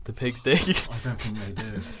 The pigs dig. I don't think they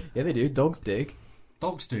do. Yeah, they do. Dogs dig.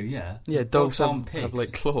 Dogs do, yeah. Yeah, dogs aren't have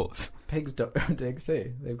like claws. Pigs dig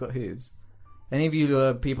too. They've got hooves. Any of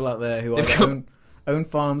you people out there who They've either own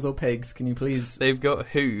farms or pigs, can you please... They've got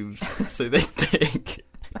hooves, so they dig.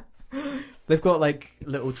 They've got like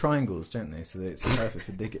little triangles, don't they? So it's perfect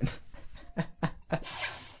for digging.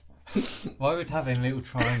 Why would having little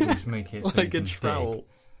triangles make it so Like you a can trowel. dig?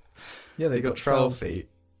 Yeah, they've got trowel trowel feet.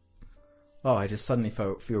 Oh, I just suddenly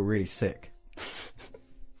feel really sick.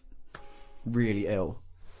 Really ill.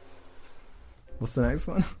 What's the next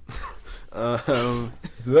one? I thought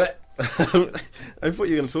you were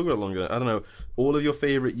going to talk about it longer. I don't know. All of your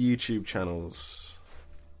favourite YouTube channels.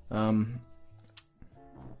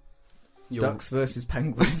 Ducks versus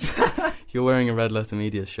penguins. You're wearing a Red Letter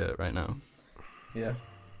Media shirt right now. Yeah.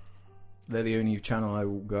 They're the only channel I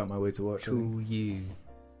will go out my way to watch. To you.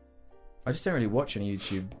 I just don't really watch any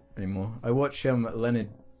YouTube anymore. I watch Leonard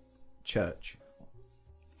Church.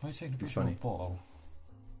 If I take a It's picture of funny. a bottle.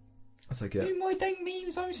 That's like, yeah. You might take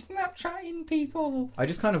memes, I'm Snapchatting people. I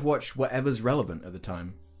just kind of watch whatever's relevant at the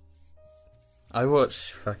time. I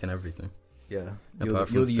watch fucking everything. Yeah. Apart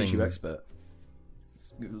from You're the things. YouTube expert.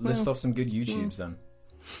 List off some good YouTubes then.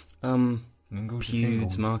 Mingle to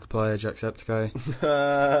Pewds, tingle. Markiplier,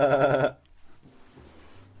 Jacksepticeye.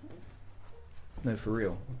 No, for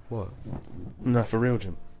real. What? Nah, for real,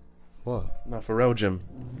 Jim. What? Nah, for real, Jim.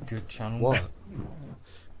 Good channel. What?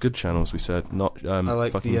 Good channels, we said. Not I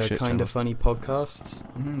like fucking the shit kind of channels. funny podcasts.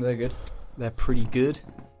 They're good. They're pretty good.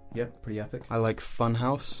 Yeah, pretty epic. I like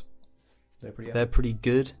Funhouse. They're pretty They're epic. pretty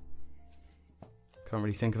good. Can't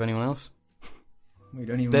really think of anyone else. We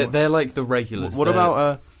don't even They're like the regulars. What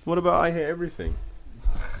about I Hate Everything?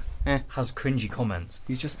 Has cringy comments.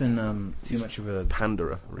 He's just been too He's much of a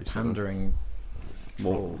Panderer recently. pandering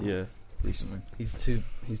More, troll yeah. recently. He's too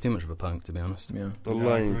much of a punk, to be honest. Yeah. A Yeah, I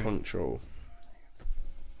lying agree. punk troll.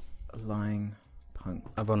 A lying punk.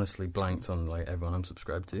 I've honestly blanked on like everyone I'm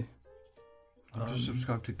subscribed to. I'm just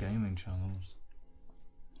subscribed to gaming channels.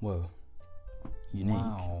 Whoa. Unique.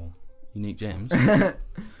 Wow. Unique James.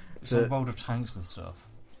 Some World of Tanks and stuff.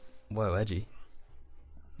 Whoa, edgy.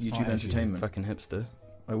 It's YouTube not edgy. Entertainment. Fucking hipster.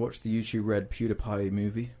 I watched the YouTube Red PewDiePie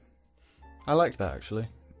movie. I liked that actually.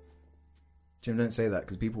 Jim, don't say that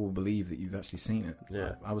because people will believe that you've actually seen it.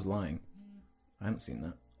 Yeah. I was lying. I haven't seen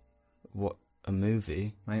that. What, a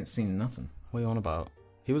movie? I ain't seen nothing. What are you on about?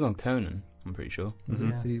 He was on Conan, I'm pretty sure. Was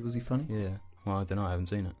Yeah. Was he funny? Yeah. Well, I don't know, I haven't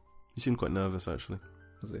seen it. You seemed quite nervous, actually.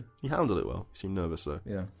 Was he? You handled it well. You seemed nervous, though.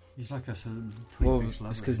 Yeah. He's like a Well, pretty big it's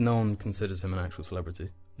celebrity. because no one considers him an actual celebrity.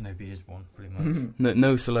 Maybe he is one, pretty much.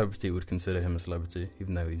 No celebrity would consider him a celebrity,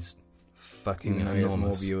 even though he's fucking Even though he has more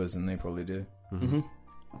enormous. viewers than they probably do. Mm-hmm.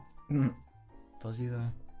 Does he though?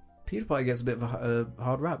 PewDiePie gets a bit of a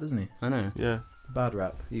hard rap, doesn't he? I know. Yeah. Bad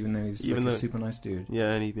rap, even though he's Even like though- a super nice dude.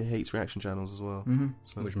 Yeah, and he hates reaction channels as well. Mm-hmm.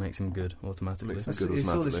 So. Which makes him good automatically. Makes I him good saw this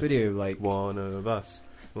automatically. video, like, One of us.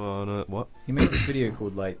 What? he made this video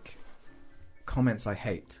called, like, Comments I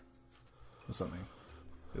Hate, or something.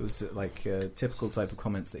 It was, like, a typical type of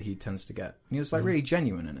comments that he tends to get. And he was, like, really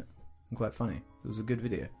genuine in it, and quite funny. It was a good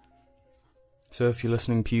video. So if you're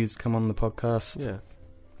listening, Pewds, come on the podcast. Yeah.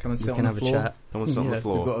 Come and We sit can on have the a floor. chat. Come and sit on Yeah, the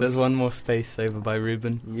floor. we've got- There's one more space over by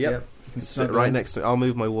Ruben. Yep. You can Sit snuggle right in, next to it. I'll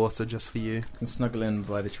move my water just for you. You can snuggle in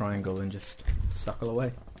by the triangle and just suckle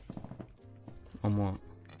away. On what?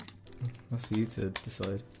 That's for you to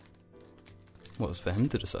decide. What was for him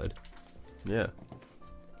to decide? Yeah.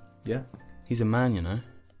 Yeah. He's a man, you know.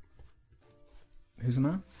 Who's a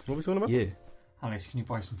man? What are we talking about? Yeah. Alex, can you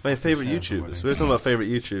buy some? My fucking favourite chairs YouTubers. already? We were talking about favourite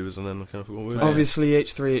YouTubers, and then I kind of forgot what we were. Oh, yeah. Obviously,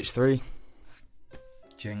 H3H3,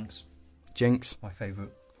 Jinx, Jinx, my favourite.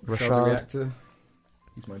 The Rashad. Reactor.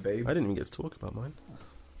 He's my babe. I didn't even get to talk about mine.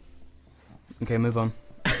 Okay, move on.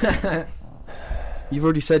 You've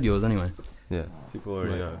already said yours anyway. Yeah. People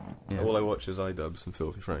already Right. know. Yeah. All I watch is iDubbbz and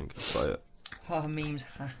Filthy Frank. That's about it. Ha memes,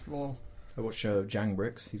 ha lol. I watch Jang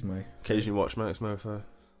Bricks. He's my... Occasionally watch Max Mofo.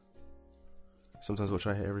 Sometimes watch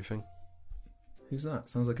I Hate Everything. Who's that?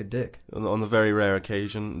 Sounds like a dick. On the very rare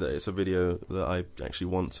occasion that it's a video that I actually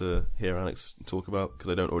want to hear Alex talk about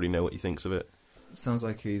because I don't already know what he thinks of it. Sounds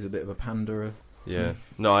like he's a bit of a panderer. Yeah.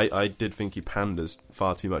 No, I did think he panders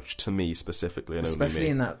far too much to me specifically, and Especially only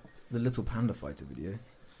in me. the little panda fighter video.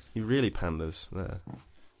 He really panders there.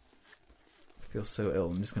 I feel so ill.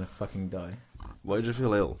 I'm just gonna fucking die. Why did you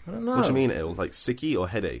feel ill? I don't know. What do you mean ill? Like sicky or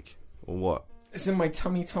headache? Or what? It's in my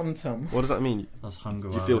tummy tum-tum. What does that mean? That's hunger.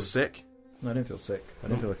 Do you feel sick? No, I don't feel sick. I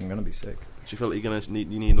don't feel like I'm gonna be sick. Do you feel like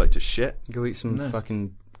you need like to shit? Go eat some No.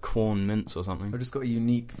 fucking corn mints or something. I've just got a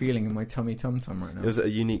unique feeling in my tummy tum-tum right now. It was a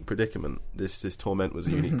unique predicament. This torment was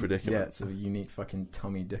a unique predicament. Yeah, it's a unique fucking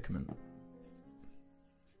tummy predicament.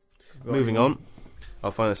 Moving on.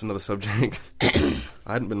 I'll find us another subject. I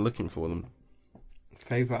hadn't been looking for them.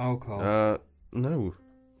 Favourite alcohol? No.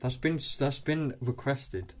 That's been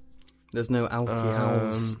requested. There's no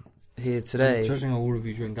alcohols here today. Judging how all of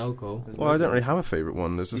you drink alcohol. Well, I don't really have a favourite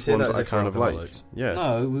one. There's just You say ones that that I as if kind we're of like. alcoholics. Yeah.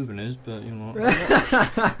 No, Ruben is, but you know.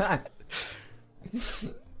 I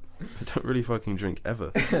don't really fucking drink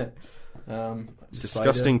ever.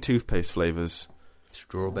 Disgusting toothpaste flavours.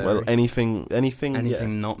 Strawberry. Well, anything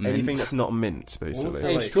not mint. Anything that's not mint, basically.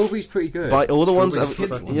 Hey, strawberry's pretty good. All the ones that,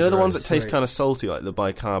 Strawberry's you know, the ones that great. taste kind of salty, like the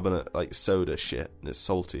bicarbonate, like soda shit. It's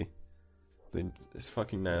salty. It's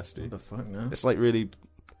fucking nasty. What the fuck, no? It's like really.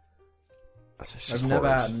 It's just I've never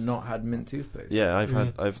horrid. not had mint toothpaste. Yeah, I've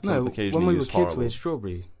No, occasionally when we were used kids, horrible. we had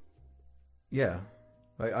strawberry. Yeah.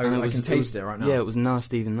 I And it can taste it right now. Yeah, it was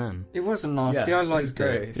nasty even then. It wasn't nasty. Yeah, I it liked was it.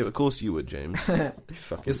 great. Yeah, of course you would, James. You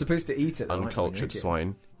fucking You're supposed to eat it, though, aren't you, when you uncultured drink it?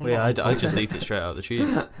 swine. Well, yeah, I just eat it straight out of the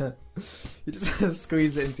tube. You just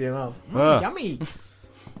squeeze it into your mouth. Ah. Yummy!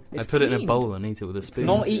 I put it in a bowl and eat it with a spoon.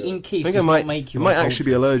 Not eating I keef think does I might. not make you I might actually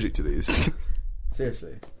be uncultured. allergic to these.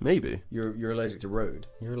 Seriously. Maybe You're allergic to road.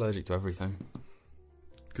 You're allergic to everything.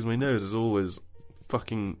 because my nose is always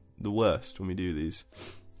fucking the worst when we do these.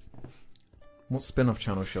 What spin-off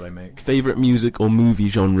channel should I make? Favorite music or movie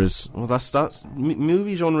genres? Well, that's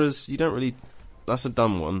movie genres. You don't really. That's a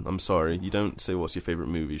dumb one. I'm sorry. You don't say what's your favorite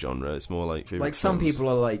movie genre. It's more like favorite. Like, some films. people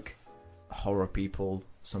are like horror people.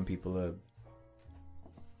 Some people are...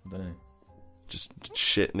 I don't know. just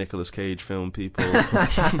shit Nicolas Cage film people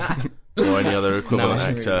or any other equivalent No,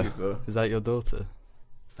 actor. Is that your daughter?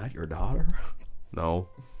 Is that your daughter? No.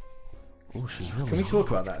 Oh, she's really. Can we talk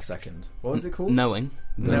about that a second? What was it called? Knowing.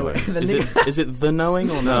 Knowing. Is it The Knowing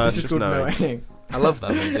or No, no? It's it's just just called Knowing. Knowing. I love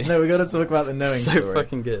that movie. No, we got to talk about the Knowing so story.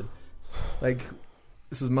 fucking good. Like,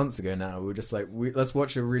 this was months ago now. We were just like, let's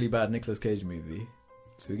watch a really bad Nicolas Cage movie.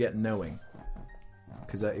 So we get Knowing.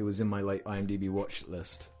 Because it was in my like IMDb watch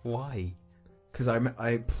list. Why? Because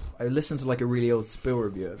I listened to like a really old Spill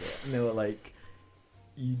review of it. And they were like,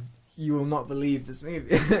 you will not believe this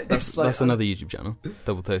movie. That's another YouTube channel.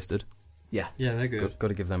 Double Toasted. Yeah, they're good. Got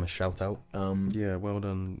to give them a shout out. Yeah, well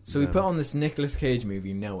done. So we put on this Nicolas Cage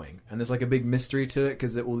movie, Knowing, and there's like a big mystery to it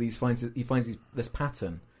because he finds this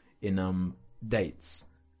pattern in dates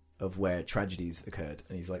of where tragedies occurred,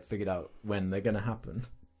 and he's like figured out when they're gonna happen.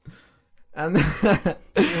 And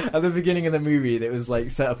at the beginning of the movie, it was like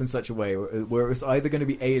set up in such a way where it was either going to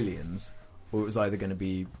be aliens or it was either going to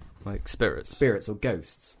be Like spirits. or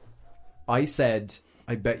ghosts. I said,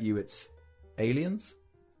 I bet you it's aliens.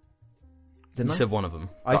 Didn't You I? said one of them.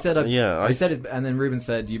 I said, I said it, and then Ruben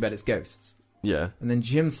said, "You bet it's ghosts." Yeah. And then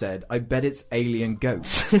Jim said, "I bet it's alien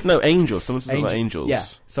ghosts." No, angels. Someone said about angels. Yeah,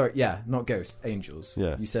 sorry, yeah, not ghosts, angels.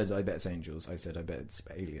 Yeah. You said, "I bet it's angels." I said, "I bet it's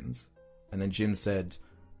aliens." And then Jim said,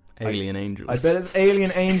 Alien angels. "I bet it's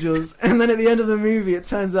alien angels." And then at the end of the movie, it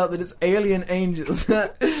turns out that it's alien angels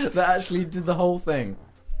that actually did the whole thing.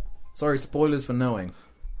 Sorry, spoilers for Knowing.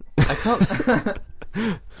 I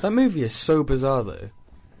can't. That movie is so bizarre though.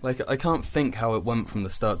 Like I can't think how it went from the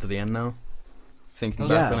start to the end now. Thinking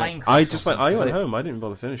Yeah. back on it. I went home. I didn't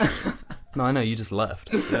bother finishing. No, I know you just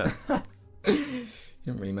left. Yeah. You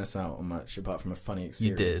didn't really miss out on much apart from a funny You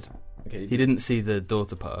experience. did. Okay. He didn't see the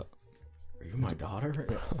daughter part. Are you my daughter?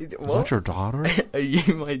 Is that your daughter? Are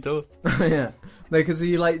you my daughter? Yeah. No, because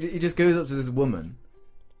he just goes up to this woman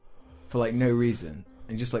for like no reason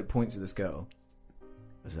and just like points at this girl.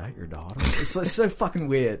 Is that your daughter? It's like so fucking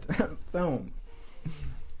weird. Film.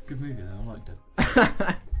 Good movie though. I liked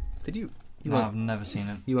it. Did you? No, I've never seen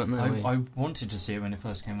it. You weren't there. were you? I wanted to see it when it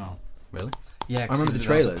first came out. Really? Yeah, I remember the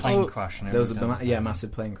there was a trailers. plane Oh, crash and There was everything.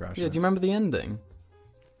 massive plane crash. Yeah. Do you remember the ending?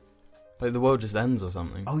 Like the world just ends or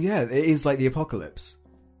something. Oh yeah, it is like the apocalypse,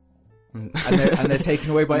 and and they're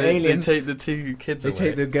taken away by aliens. They take the two kids They away.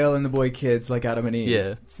 take the girl and the boy kids, like Adam and Eve,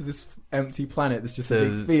 Yeah. to this empty planet that's just a To-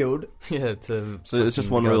 big field. Yeah. To So it's just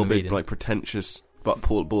fucking one go real and big, meet like pretentious but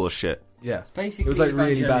bullshit. Yeah, It's basically It was, like,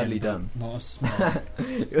 really Evangelion, badly but done. Not as smart.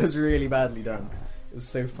 it was really badly done. It was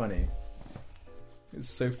so funny. It was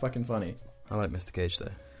so fucking funny. him. I like Mr. Cage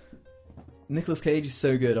though. Nicolas Cage is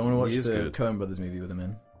so good. I want to watch He is the good. Coen Brothers movie with him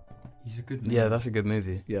in. He's a good. Yeah, that's a good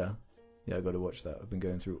movie. Yeah, I got to watch that. I've been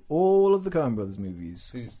going through all of the Coen Brothers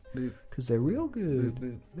movies because they're real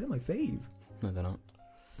good. They're my fave. No, they're not.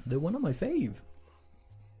 They're one of my fave.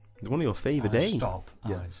 One of your favourite days. Stop.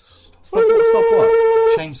 Yeah. Stop. Stop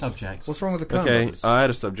what? Change subjects. What's wrong with the Coen Okay, Brothers? I had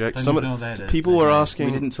a subject. Don't Some even know what that is. people were We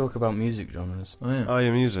asking. didn't talk about music genres. Oh yeah. Oh,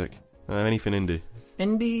 yeah, music. Anything indie.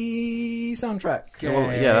 Indie soundtrack.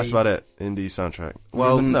 Well, yeah, that's about it. Indie soundtrack.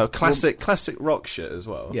 Well, no, classic rock shit as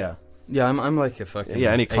well. Yeah. Yeah, I'm like a fucking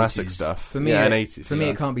any classic 80s. stuff. For me, and 80s. For me,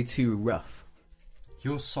 it can't be too rough.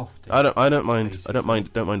 You're soft. I don't mind. I don't mind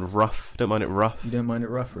rough. Don't mind it rough. You don't mind it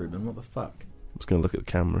rough, Ruben? What the fuck? I'm just gonna look at the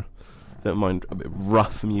camera. Don't mind a bit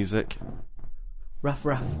rough music. Rough.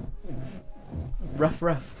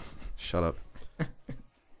 Shut up.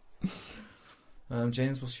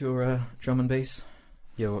 James, what's your drum and bass?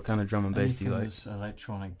 Yeah, what kind of drum and bass do you like?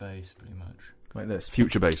 Electronic bass, pretty much. Like this.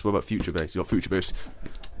 Future bass. What about future bass? You got future bass.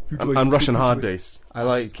 And Russian hard bass. I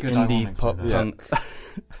like good indie ironic pop with that.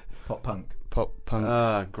 punk. Pop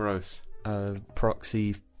punk. Gross.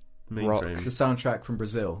 Proxy Mainframe. The soundtrack from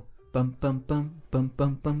Brazil. Bum bum bum bum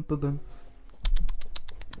bum bum bum bum.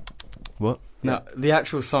 What? No, the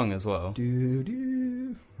actual song as well.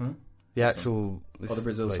 Huh? The actual... the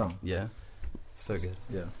Brazil song. Yeah. So good.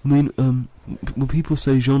 Yeah. I mean, when people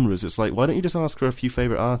say genres, it's like, why don't you just ask for a few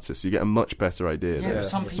favourite artists? You get a much better idea. Yeah, Then.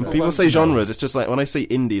 some When people people say won't know. genres, it's just like, when I say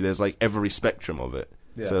indie, there's like every spectrum of it.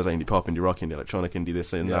 Yeah. So there's like indie pop, indie rock, indie electronic, indie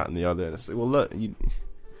this and that and the other. And it's like, well, look,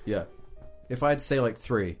 Yeah. If I'd say like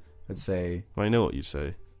 3, I'd say... I know what you'd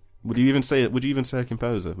say. Would you even say a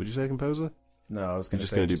composer? Would you say a composer? No, I was going to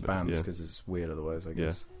just say gonna just do- bands yeah. because it's weird otherwise, I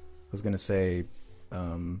guess. Yeah. I was going to say...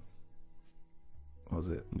 what was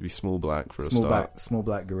it? It'd be Small Black for a Small start. Small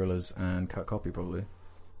Black Gorillas and Cut Copy, probably.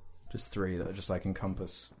 Just 3 that just like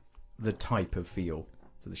encompass the type of feel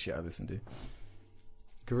to the shit I listen to.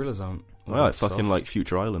 Gorillas aren't... I like fucking like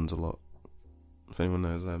Future Islands a lot. If anyone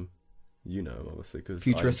knows them. You know them, obviously, because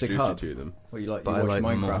Futuristic I Hub. introduced you to them. Well, you But I watch like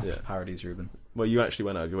them Minecraft more. Yeah. parodies, Ruben. Well, you actually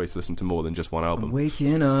went out of your way to listen to more than just one I'm album.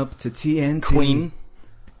 waking up to TNT. Queen.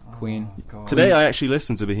 Queen. Oh, God. Today I actually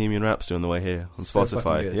listened to Bohemian Rhapsody on the way here on So fucking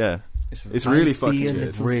Spotify. good. Yeah, it's really I fucking see a good.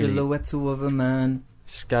 little Really. silhouette of a man.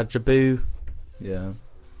 Skadjaboo. Yeah.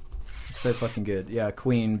 It's so fucking good. Yeah,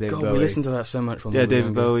 Queen, David God, Bowie. we listened to that so much when Yeah, we were David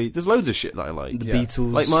younger. Bowie. There's loads of shit that I like. The Yeah.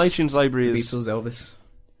 Beatles. Like my iTunes library The is Beatles, Elvis.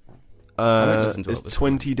 I don't listen to it's all this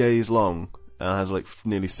 20 days long and has like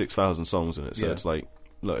nearly 6,000 songs in it. So Yeah. it's like,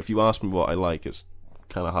 look, if you ask me what I like, it's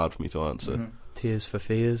kind of hard for me to answer. Mhm. Tears for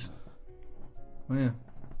Fears. Oh, yeah.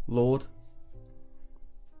 Lord.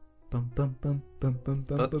 Bum, bum, bum, bum, bum,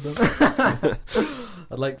 bum, bum, bum.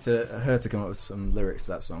 I'd like her to come up with some lyrics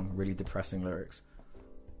to that song. Really depressing lyrics.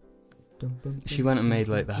 Dum, bum, She bum, went and bum, made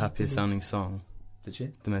bum, like the bum, happiest bum. sounding song. Did she?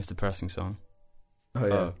 The most depressing song. Oh,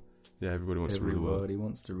 yeah. Oh, yeah, everybody wants to rule the world. Everybody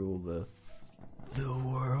wants to rule the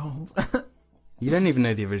world. You don't even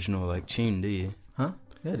know the original like tune, do you? Huh?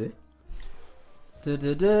 Yeah, I do.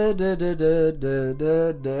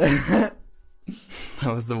 Da-da-da-da-da-da-da-da.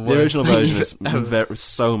 That was the worst The original thing version is ever.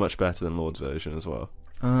 so much better than Lord's version as well.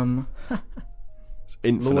 It's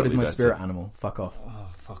infinitely Lord is my better. spirit animal. Fuck off. Oh,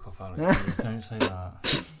 fuck off, Alex. Please don't say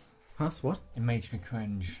that. Huh? What? It makes me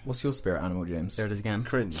cringe. What's your spirit animal, James? There it is again.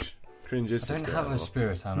 Cringe. Cringe is I the don't spirit have animal. a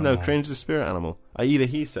spirit animal. No, cringe is a spirit animal. Either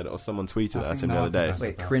he said it or someone tweeted I at think him the that other day. happened.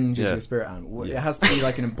 Wait, cringe is Yeah. your spirit animal. Well, Yeah. It has to be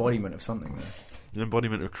like an embodiment of something, though. An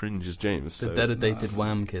embodiment of cringe is James. The So. dedicated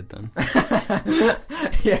Wham kid then.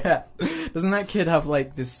 Yeah. Doesn't that kid have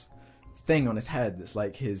like this thing on his head that's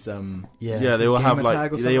like his Yeah, they all have gamer like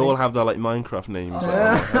tag or they all something? have their like Minecraft names.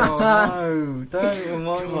 Oh, no, don't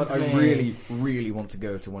remind God, I me. really, really want to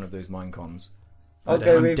go to one of those Minecons. I'll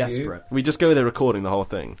go I'm with you. desperate. We just go there recording the whole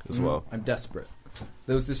thing as well. I'm desperate.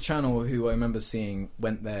 There was this channel who I remember seeing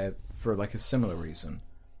went there for like a similar reason,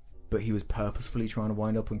 but he was purposefully trying to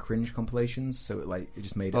wind up on cringe compilations, so it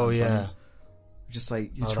just made it. Oh unfunny. yeah. Just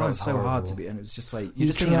like you're Oh, that trying was so hard horrible. to be, and it was just like you're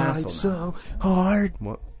just being an asshole. hard.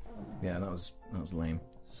 What? Yeah, that was lame.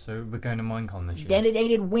 So we're going to Minecon this year.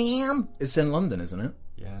 Dedicated wham. It's in London, isn't it?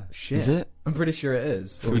 Yeah. Shit. Is it? I'm pretty sure it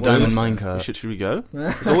is. Should we Or go Diamond this- Minecart. Should we go?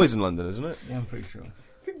 It's always in London, isn't it? Yeah, I'm pretty sure.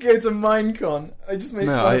 Go to Minecon. I just made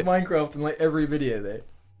No, fun I- of Minecraft in like every video there.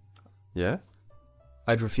 Yeah.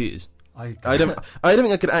 I'd refuse. I don't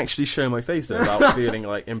think I could actually show my face there without feeling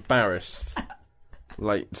like embarrassed.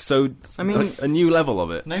 Like so. I mean- like, a new level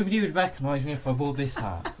of it. Nobody would recognise me if I wore this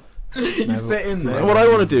hat. You fit in there. And what I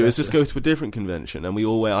want to do is just go to a different convention and we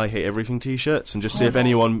all wear I Hate Everything t-shirts and just see if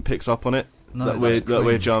anyone picks up on it. No, that that's we're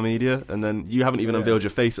cringe. Jar Media, and then you haven't even Yeah. unveiled your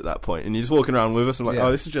face at that point, and you're just walking around with us and like, Yeah.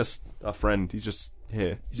 oh, this is just our friend. He's just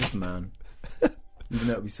here. He's just a man. Even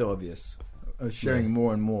though it'd be so obvious. I was showing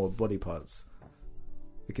more and more body parts.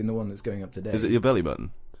 Like in the one that's going up today. Is it your belly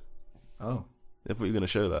button? Oh. I thought you were going to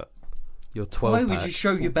show that. Your Why 12 would pack. you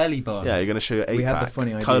show your belly button? Yeah, you're going to show your 8-pack. We had the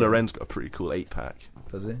funny idea. Kylo Ren's got a pretty cool 8-pack.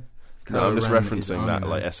 Does he? No, I'm just Kylo Ren is referencing that Iron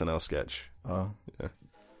like Man. SNL sketch. Oh.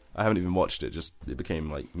 I haven't even watched it. Just it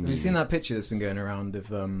became like. Have you seen that picture that's been going around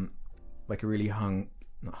of like a really hunk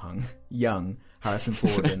young Harrison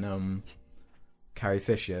Ford and Carrie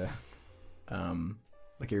Fisher,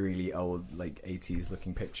 like a really old, like 80s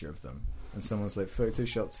looking picture of them, and someone's like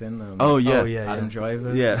photoshopped in Adam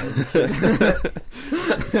Driver. Yeah.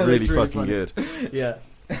 It's really fucking good. Yeah.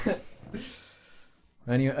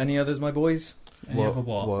 Any others, my boys? Any other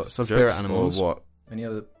what? Spirit animals. Or what? Any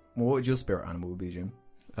other? Well, what would your spirit animal be, Jim?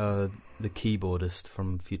 The keyboardist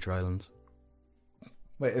from Future Islands.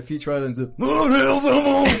 Wait, a Future Islands.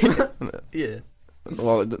 Yeah.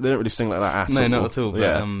 Well, they don't really sing like that at all. No, not at all. But,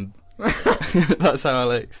 Yeah. that's how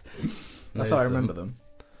Alex. That's how I remember them.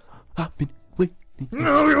 I've been waiting.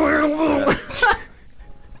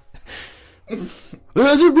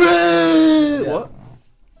 There's a break. Yeah. What?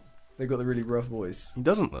 They've got the really rough voice. He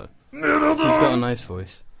doesn't though. He's got a nice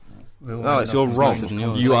voice. Alex, you're wrong. nicer than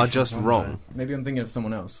yours. You are just wrong. Maybe I'm thinking of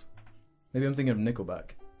someone else. Maybe I'm thinking of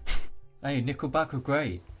Nickelback. Hey, Nickelback were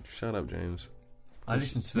great. Shut up, James. I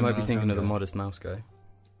listened to You them. might when be I was thinking of the younger. Modest Mouse guy.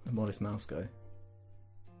 The Modest Mouse guy.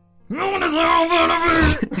 No one is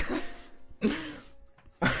over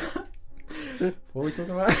What are we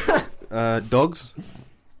talking about? dogs.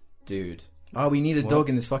 Dude. Oh, we need a dog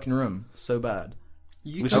in this fucking room. So bad.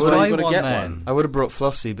 You Which can is why buy you gotta one get then. one. I would have brought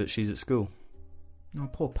Flossie, but she's at school. Oh,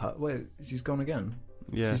 poor Pat. Wait, she's gone again.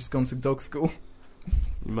 Yeah, She's gone to dog school.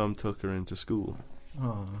 your mum took her into school.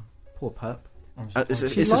 Oh, poor Pep. I'm It's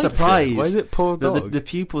surprised. a surprise. Why is it poor The, dog? the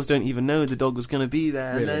pupils don't even know the dog was going to be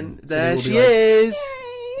there, Really? and then So there they will she be like, is.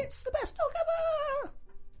 It's the best dog ever.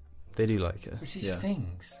 They do like her. But she Yeah.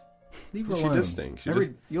 stinks. Leave her She alone. does stink. She just,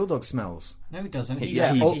 Your dog smells. No, he doesn't. He's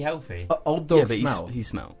Yeah, hugely healthy. Old Yeah, dogs but smell. he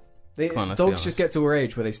smell. Come on, let's be dogs honest. just get to a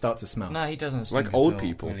age where they start to smell. No, he doesn't. Like stink old at all.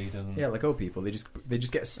 people. Really doesn't. Yeah, like old people. They just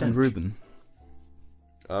get a stench. And Ruben.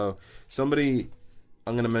 oh, somebody,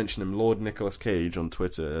 I'm going to mention him, Lord Nicholas Cage on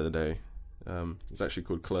Twitter the other day. It's actually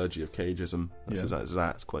called Clergy of Cageism.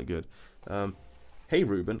 That's quite good. Hey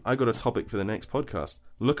Ruben, I got a topic for the next podcast.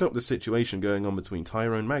 Look up the situation going on between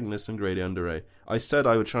Tyrone Magnus and Grady Underay. I said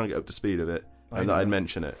I would try and get up to speed of it, and that I'd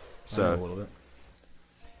mention it. I know So all of it.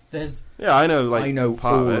 There's yeah, I know. Like I know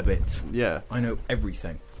part all of it. Yeah, I know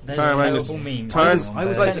everything. There's Tyrone Magnus- terrible memes. Tyrone- going on I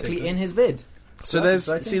was there. technically in his vid. So That's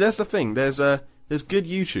there's exciting. that's the thing. There's good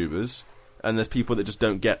YouTubers, and there's people that just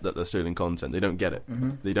don't get that they're stealing content. They don't get it.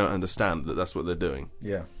 Mm-hmm. They don't understand that that's what they're doing.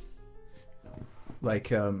 Yeah.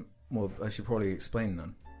 Like, well, I should probably explain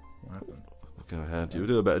then what happened. Go ahead. You'll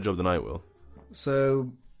do a better job than I will. So,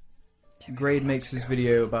 Grade makes this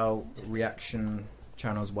video about reaction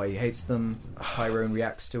channels, why he hates them. Tyrone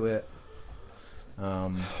reacts to it.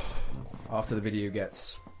 After the video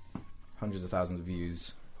gets hundreds of thousands of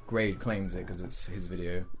views, Grade claims it because it's his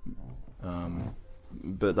video.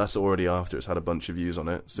 But that's already after it's had a bunch of views on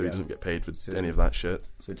it, so he Yeah. doesn't get paid for So- any of that shit.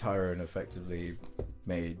 So Tyrone effectively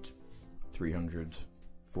made $300,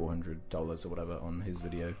 $400 or whatever on his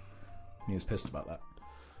video. And he was pissed about that.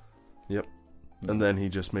 Yep. And then he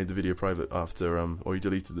just made the video private after, or he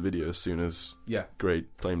deleted the video as soon as Yeah, Grade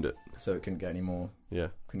claimed it. so it couldn't get any more, Yeah.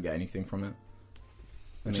 couldn't get anything from it.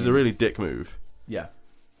 Which is a really dick move. Yeah.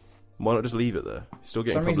 Why not just leave it there? He's still For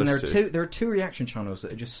getting some reason, publicity. there are two reaction channels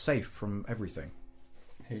that are just safe from everything.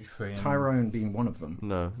 H3 and Tyrone being one of them.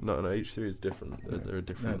 No, H3 is different. They're No,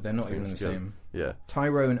 different. they're not even in the things together. same. Yeah.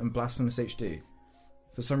 Tyrone and Blasphemous HD.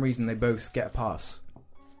 For some reason, they both get a pass.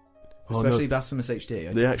 Oh, Especially Blasphemous HD.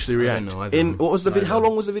 They actually I react. don't know either. In what was the video? I How don't.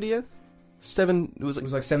 long was the video? 7. It was It like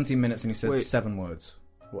was like 17 minutes and he said Wait. 7 words.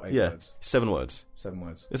 Or 8 Yeah. words. 7 words. 7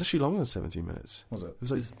 words. It's actually longer than 17 minutes. Was it?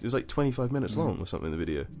 It was like 25 minutes long or something. The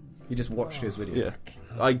video. He just watched his video. Yeah.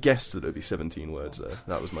 I guessed that it would be 17 words though.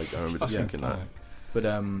 That was my. I remember just Yeah. thinking that. But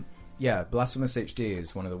yeah, Blasphemous HD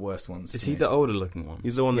is one of the worst ones. Is to he me. the older looking one?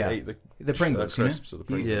 He's the one that Yeah. ate The Pringles, you know? crisps or the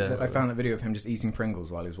Pringles. Yeah. I found a video of him just eating Pringles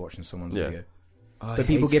while he was watching someone's Yeah. video. Oh, I But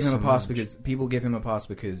people hate give it him a so pass much.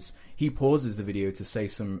 because he pauses the video to say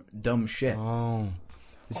some dumb shit. Oh.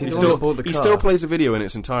 Is He the one that bought the he car? still plays the video in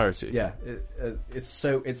its entirety. Yeah, it's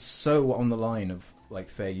so on the line of like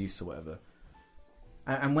fair use or whatever.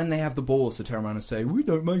 And when they have the balls to turn around and say, "We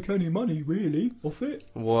don't make any money really off it,"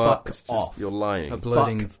 What? Fuck It's just- off. You're lying.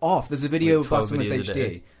 Uploading. fuck off. There's a video like of 12 Blasphemous videos a day.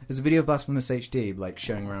 HD. There's a video of Blasphemous HD like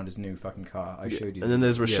showing around his new fucking car. I showed you. And then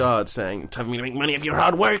there's Yeah. Rashad saying, "Tell me to make money of your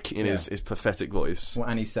hard work" in Yeah. his pathetic voice. Well,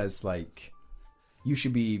 and he says like, "You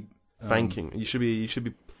should be Thanking. You should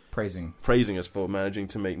be praising praising us for managing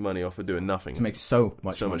to make money off of doing nothing. to make so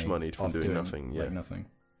much money from off doing nothing, yeah. like nothing."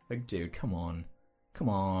 Like, dude, come on.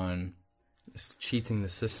 It's cheating the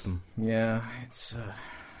system. Yeah, it's.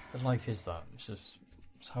 But life is that.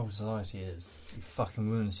 It's how society is. You fucking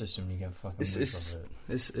ruin the system and you get fucking It's rich off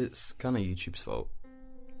it. it's kind of YouTube's fault.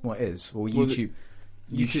 What is? Well, Well, YouTube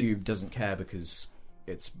you YouTube doesn't care because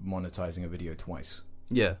it's monetizing a video twice.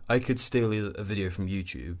 Yeah, I could steal a video from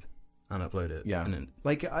YouTube and upload it. Yeah, and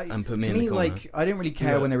and put me to in the me, corner. like, I didn't really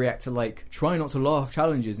care when they react to like try not to laugh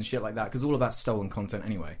challenges and shit like that, because all of that's stolen content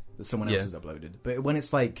anyway that someone else has uploaded. But when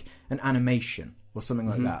it's like an animation or something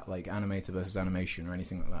like that, like animator versus animation or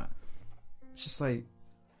anything like that, it's just like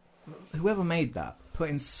whoever made that put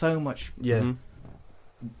in so much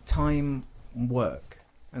time and work,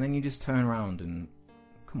 and then you just turn around and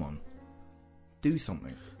come on, do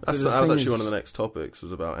something. That was actually one of the next topics,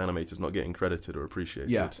 was about animators not getting credited or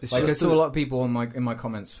appreciated. Yeah, like I saw a lot of people in my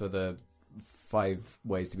comments for the 5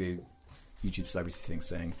 ways to be a YouTube celebrity thing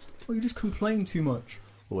saying, "Oh, you just complain too much,"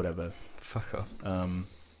 or whatever. Fuck off.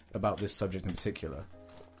 About this subject in particular,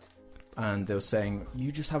 and they were saying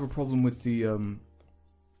you just have a problem with the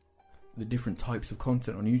different types of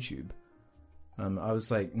content on YouTube. I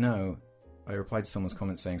was like, no. I replied to someone's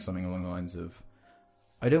comment saying something along the lines of,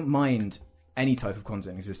 I don't mind any type of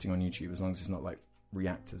content existing on YouTube as long as it's not like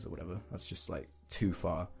reactors or whatever. That's just like too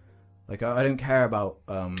far. Like I don't care about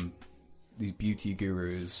these beauty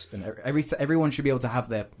gurus, and everyone should be able to have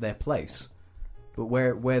their place. But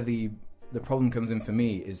where the problem comes in for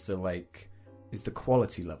me is the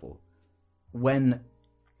quality level. When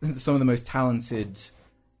some of the most talented,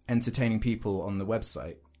 entertaining people on the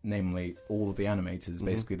website, namely all of the animators,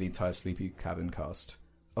 basically the entire Sleepy Cabin cast,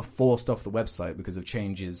 are forced off the website because of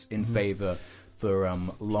changes in favour for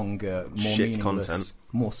longer, more shit meaningless, content,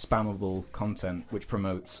 more spammable content, which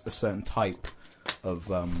promotes a certain type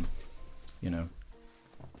of,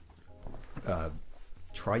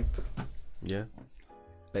 tripe. Yeah.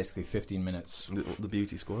 Basically 15 minutes. The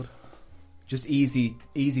beauty squad. Just easy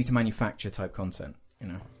to manufacture type content, you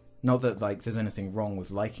know. Not that like there's anything wrong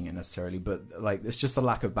with liking it necessarily, but like it's just a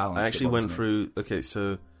lack of balance. I actually went through. Okay,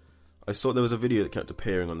 so I saw there was a video that kept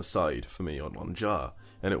appearing on the side for me on Jar,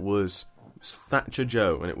 and it was Thatcher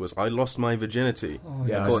Joe, and it was I lost my virginity. Oh,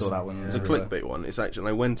 yeah, of I course, saw that one. It's a clickbait one. It's actually, and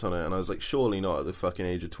I went on it, and I was like, surely not at the fucking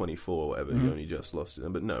age of 24 or whatever. He only just lost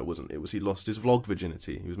it, but no, it wasn't. It was he lost his vlog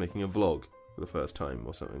virginity. He was making a vlog for the first time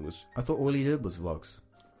or something. I thought all he did was vlogs.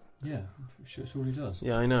 Yeah, that's all he does.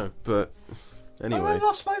 Yeah, I know, but. Anyway. I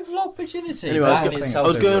lost my vlog virginity. Anyway, I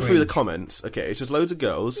was going through the cringe. comments. Okay, it's just loads of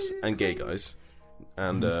girls and gay guys,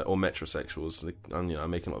 and or metrosexuals. And I'm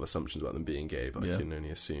making a lot of assumptions about them being gay, but I can only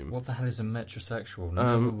assume. What the hell is a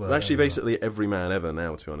metrosexual? Actually, basically every man ever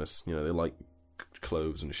now. To be honest, they like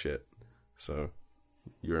clothes and shit. So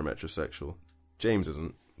you're a metrosexual. James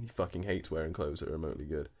isn't. He fucking hates wearing clothes that are remotely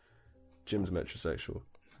good. Jim's metrosexual.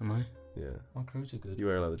 Am I? Yeah. My clothes are good. You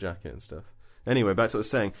wear a leather jacket and stuff. Anyway, back to what I was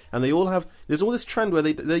saying. And they all have... There's all this trend where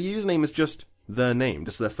their username is just their name,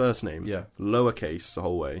 just their first name. Yeah. Lowercase the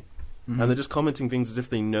whole way. And they're just commenting things as if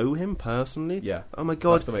they know him personally. Yeah. Oh my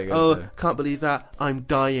god. That's the way it goes, though. Can't believe that. I'm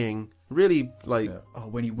dying. Really, like... Yeah. Oh,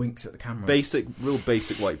 when he winks at the camera. Real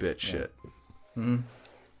basic white bitch shit.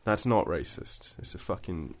 That's not racist. It's a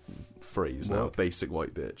fucking phrase now. Basic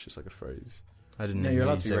white bitch. It's like a phrase. I didn't No, know you're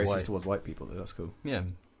allowed to be say racist white. towards white people, though. That's cool. Yeah.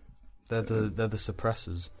 They're the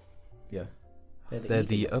suppressors. Yeah. They're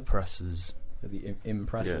the oppressors. They're the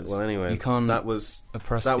impressors. Yeah, well, anyway, You can't that was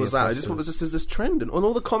oppress that. the Was that? I just thought there's this trend, and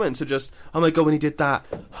all the comments are just, "Oh my god, when he did that,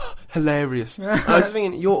 hilarious." And I was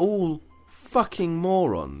thinking, you're all fucking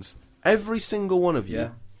morons. Every single one of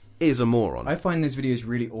you is a moron. I find those videos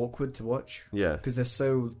really awkward to watch. Yeah, because they're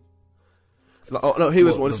so. Oh, no, here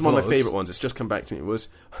was one. This is one of my vlogs. favourite ones. It's just come back to me. It was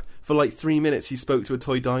for like 3 minutes. He spoke to a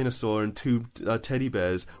toy dinosaur and 2 teddy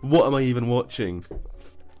bears. What am I even watching?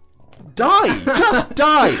 Die! Just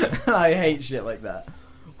die! I hate shit like that.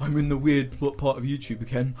 I'm in the weird part of YouTube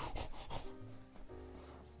again.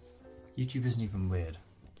 YouTube isn't even weird.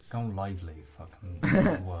 Go on Lively,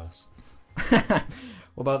 fucking worse.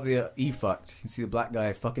 What about the E-fucked? You see the black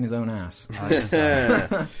guy fucking his own ass.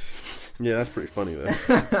 Yeah, that's pretty funny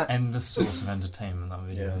though. Endless source of entertainment that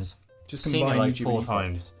video Yeah. is. Just Seen it combine like YouTube 4 and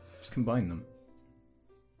times. Just combine them.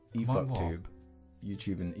 Combine what? E-fucktube.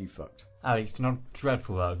 YouTube and E-fucked. Alex, you know how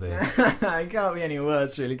dreadful that would be. It can't be any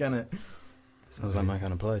worse, really, can it? Sounds like my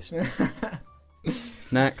kind of place.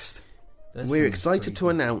 Next. We're excited to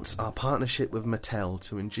announce our partnership with Mattel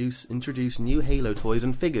to introduce new Halo toys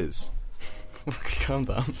and figures. Calm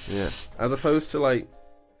down. Yeah, as opposed to like,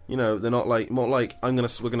 they're not like more like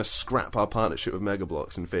we're gonna scrap our partnership with Mega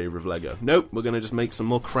Bloks in favour of Lego. Nope, we're gonna just make some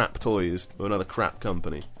more crap toys with another crap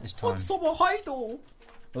company. It's time.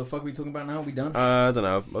 What the fuck are we talking about now? Are we done? I don't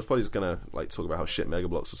know. I was probably just gonna talk about how shit Mega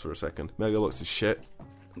Bloks was for a second. Mega Bloks is shit.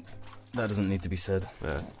 That doesn't need to be said.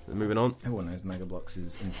 Yeah. Moving on. Everyone knows Mega Bloks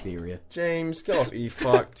is inferior. James, get off. You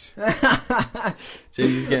fucked.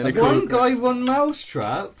 James is getting a One guy, one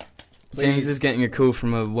mousetrap. James is getting a call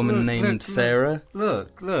from a woman named Sarah.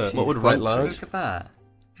 Look. She's What would quite rent large. Look at that.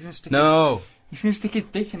 He's gonna stick No! He's gonna stick his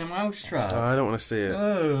dick in a mousetrap. I don't want to see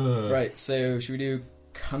it. Right, so should we do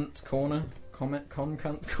cunt corner?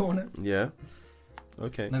 Cunt corner? Yeah.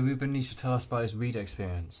 Okay. No, Ruben needs to tell us about his weed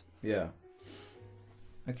experience. Yeah.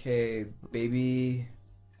 Okay, baby.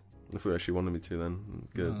 If you actually wanted me to, then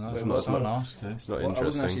good. No, it's wait, not. what- It's not. asked to. It's not Well, I wasn't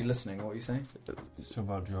interesting. actually listening. What were you saying? It's talk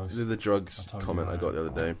about drugs. The drugs I told you comment I about got it. the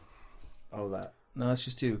other day. Oh, that. No, let's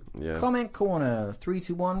just do Yeah. comment corner. 3,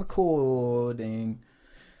 2, 1, recording.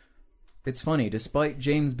 It's funny, despite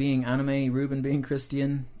James being anime, Ruben being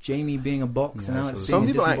Christian, Jamie being a box, and Yeah, Alex so Some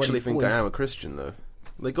being a people actually disembodied think voice. I am a Christian, though.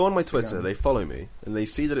 They go on my Twitter, Instagram. they follow me, and they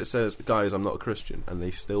see that it says, "Guys, I'm not a Christian," and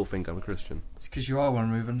they still think I'm a Christian. It's because you are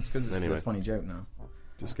one, Ruben. It's because it's Anyway. a funny joke now.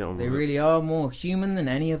 Just get on They with really are more human than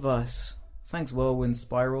any of us. Thanks, Whirlwind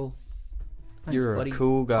Spiral. Thanks, You're buddy. a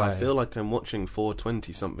cool it. guy. I feel like I'm watching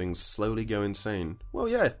 420 something slowly go insane. Well,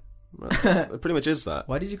 yeah. It pretty much is that.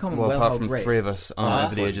 Why did you comment Well, well, apart how from great? 3 of us aren't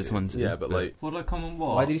over the age of 20. Yeah, but like... What did I comment?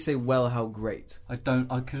 What? Why did you say well how great? I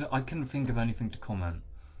couldn't think of anything to comment.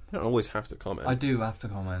 You don't always have to comment. I do have to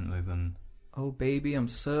comment, Ruben. Oh baby, I'm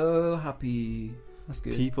so happy. That's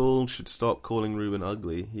good. People should stop calling Ruben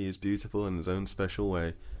ugly. He is beautiful in his own special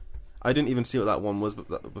way. I didn't even see what that one was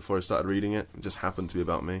before I started reading it. It just happened to be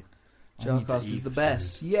about me. JARCAST is the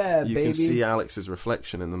best. Yeah, You baby. can see Alex's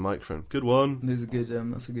reflection in the microphone. Good one. There's a good.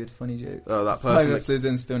 That's a good funny joke. Oh, that 5 person. episodes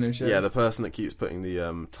in, still no shows. Yeah, the person that keeps putting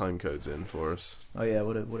the time codes in for us. Oh yeah,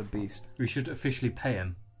 what a beast. We should officially pay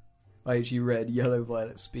him. I actually read Yellow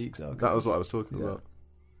Violet Speaks. That was what I was talking Yeah. about.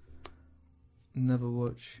 Never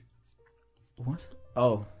watch. What?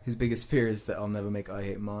 Oh, his biggest fear is that I'll never make I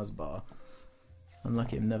Hate Mars bar.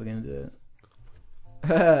 Unlucky, I'm never gonna do it.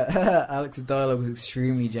 Alex's dialogue was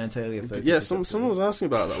extremely genitalia focused. Yeah, someone was asking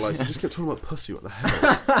about that. Like, you just kept talking about pussy. What the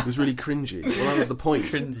hell? It was really cringy. Well, that was the point.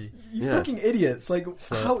 Cringy. You Yeah. fucking idiots! Like,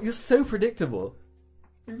 So- how you're so predictable.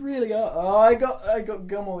 You really are. Oh, I got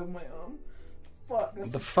gum all over my arm. Fuck.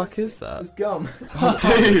 What the fuck is that? It's gum.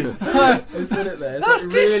 Dude! I put it there. It's That's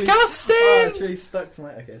like really, disgusting! Oh, it's really stuck to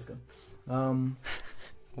my. Okay, it's gone.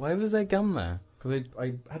 Why was there gum there? Because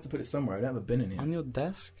I had to put it somewhere. I don't have a bin in here. On your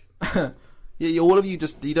desk? Yeah, all of you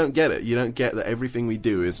you don't get it. You don't get that everything we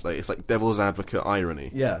do is like, it's like devil's advocate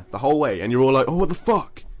irony. Yeah. The whole way. And you're all like, oh, what the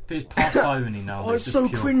fuck? But it's past irony now. Oh, but it's just so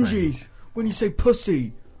pure cringy cringe. when you say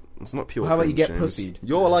pussy. It's not pure How about you cringe, get James. pussied?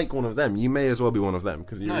 You're like one of them. You may as well be one of them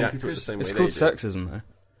because you No, react to it the because same way It's they called do. sexism, though.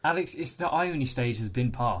 Alex, it's the irony stage has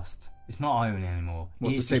been passed. It's not irony anymore.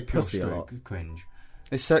 What, to It's say just pure pussy a straight lot? Cringe.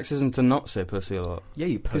 It's sexism to not say pussy a lot. Yeah,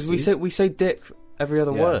 you Because pussies. we say dick every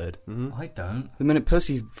other Yeah. word. Mhm. I don't. The minute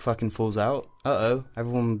pussy fucking falls out,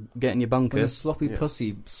 everyone get in your when bunker. a sloppy Yeah.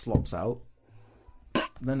 pussy slops out,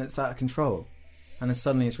 then it's out of control, and then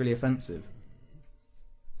suddenly it's really offensive.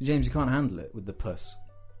 James, you can't handle it with the puss.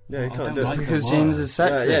 Yeah, you I can't don't do it. like Because the James word. is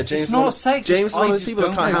sexist. Yeah, James It's not one- sexist. James is one of I those just people that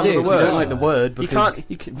don't can't like handle Dude, the you word. don't like the word You because...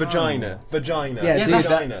 can't. Vagina. Vagina. Yeah, dude,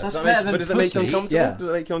 vagina. that's Does that better make, than but does it make you pussy. uncomfortable? Yeah. Does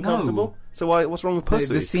it make you No. uncomfortable? So what's wrong with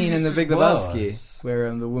pussy? The scene in The Big Worse. Lebowski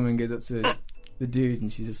where the woman goes up to the dude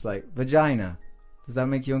and she's just like, vagina. Does that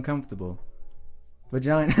make you uncomfortable?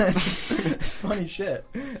 Vagina. It's funny shit.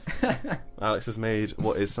 Alex has made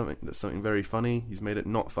what is something very funny. He's made it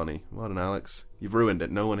not funny. Well done, Alex. You've ruined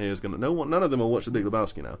it. No one here is gonna. None of them will watch The Big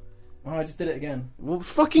Lebowski now. Oh, I just did it again. Well,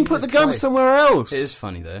 fucking put Jesus the gum Christ. somewhere else. It is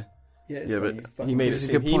funny, though. Yeah, it's Yeah, funny. but Fucking- he made it. This is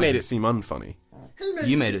a Seem, good he made point. it seem unfunny.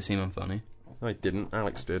 You made it seem unfunny. I didn't.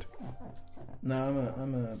 Alex did. No,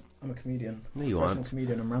 I'm a comedian. No, you Professional aren't.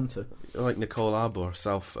 comedian and ranter. You're like Nicole Arbor,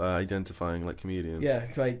 self-identifying like comedian. Yeah,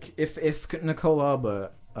 like if Nicole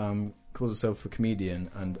Arbor calls herself a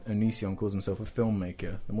comedian and Onision calls himself a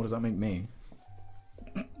filmmaker, then what does that make me?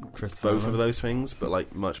 Christopher Both of Nolan. those things, but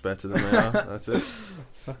like much better than they are. That's it.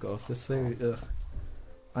 Fuck off. They're so. Ugh.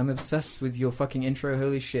 I'm obsessed with your fucking intro.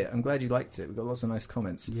 Holy shit! I'm glad you liked it. We got lots of nice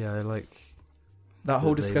comments. Yeah, I like... That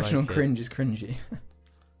whole They discussion like on it. cringe is cringy.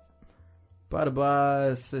 But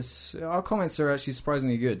our comments are actually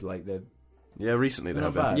surprisingly good. Like they're Yeah, recently they Not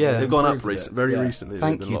have been. bad. Yeah. They've gone up Improved it. very Yeah. recently.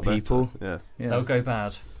 Thank they've been you, a lot better. people. Yeah. yeah. They'll go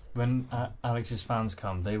bad. When Alex's fans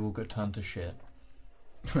come, they will get turned to shit.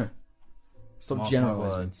 Stop Mark my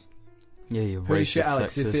generalizing. words. Yeah, you're Holy racist, shit,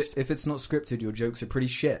 Alex! sexist. If it's not scripted, your jokes are pretty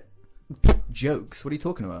shit. Jokes? What are you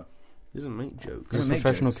talking about? He doesn't make jokes. I You're don't a make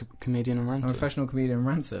professional jokes. comedian and I'm ranter. a professional comedian and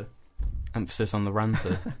ranter. Emphasis on the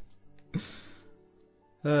ranter.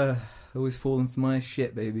 Always falling for my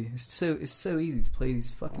shit, baby. It's so easy to play these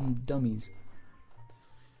fucking dummies.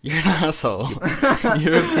 You're an asshole.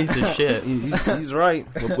 You're a piece of shit. He's right.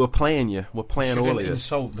 We're playing you. We're playing all Shouldn't of you.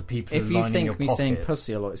 insult the people If who you line in your think me saying pockets.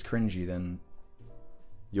 pussy a lot is cringy, then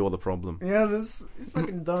You're the problem. Yeah, this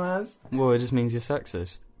fucking dumbass. Well, it just means you're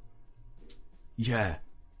sexist. Yeah,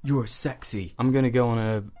 you're sexy. I'm gonna go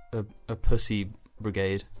on a pussy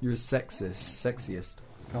brigade. You're sexiest.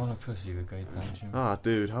 Go on a pussy brigade, don't you? Ah,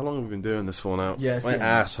 dude, how long have we been doing this for now? Yeah, it's my the end.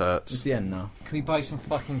 ass It's hurts. the end now. Can we buy some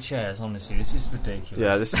fucking chairs? Honestly, this is ridiculous.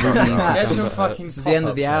 Yeah, this is. Get some fucking. This is the end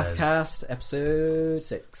of the pop-up JARCAST, episode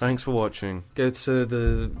 6. Thanks for watching. Go to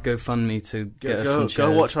the GoFundMe to get us some Go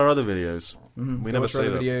chairs. watch our other videos. Mm-hmm. We never watch our say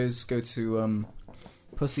other that. videos. Go to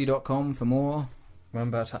pussy.com for more.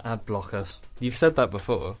 Remember to ad block us. You've said that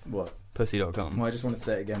before. What? Pussy.com. Well, I just want to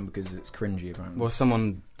say it again because it's cringy, apparently. Well,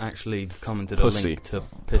 someone actually commented Pussy. a link to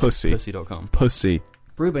Pussy. pussy.com. Pussy.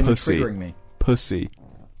 Ruben, Pussy. you're triggering me. Pussy.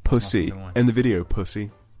 Pussy. Nothing more. In the video,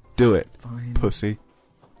 pussy. Do it. Fine. Pussy.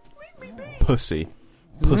 Pussy.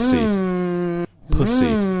 Pussy.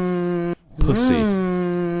 Pussy. Pussy.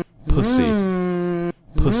 Pussy.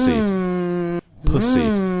 Pussy.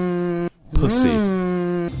 Pussy. Pussy.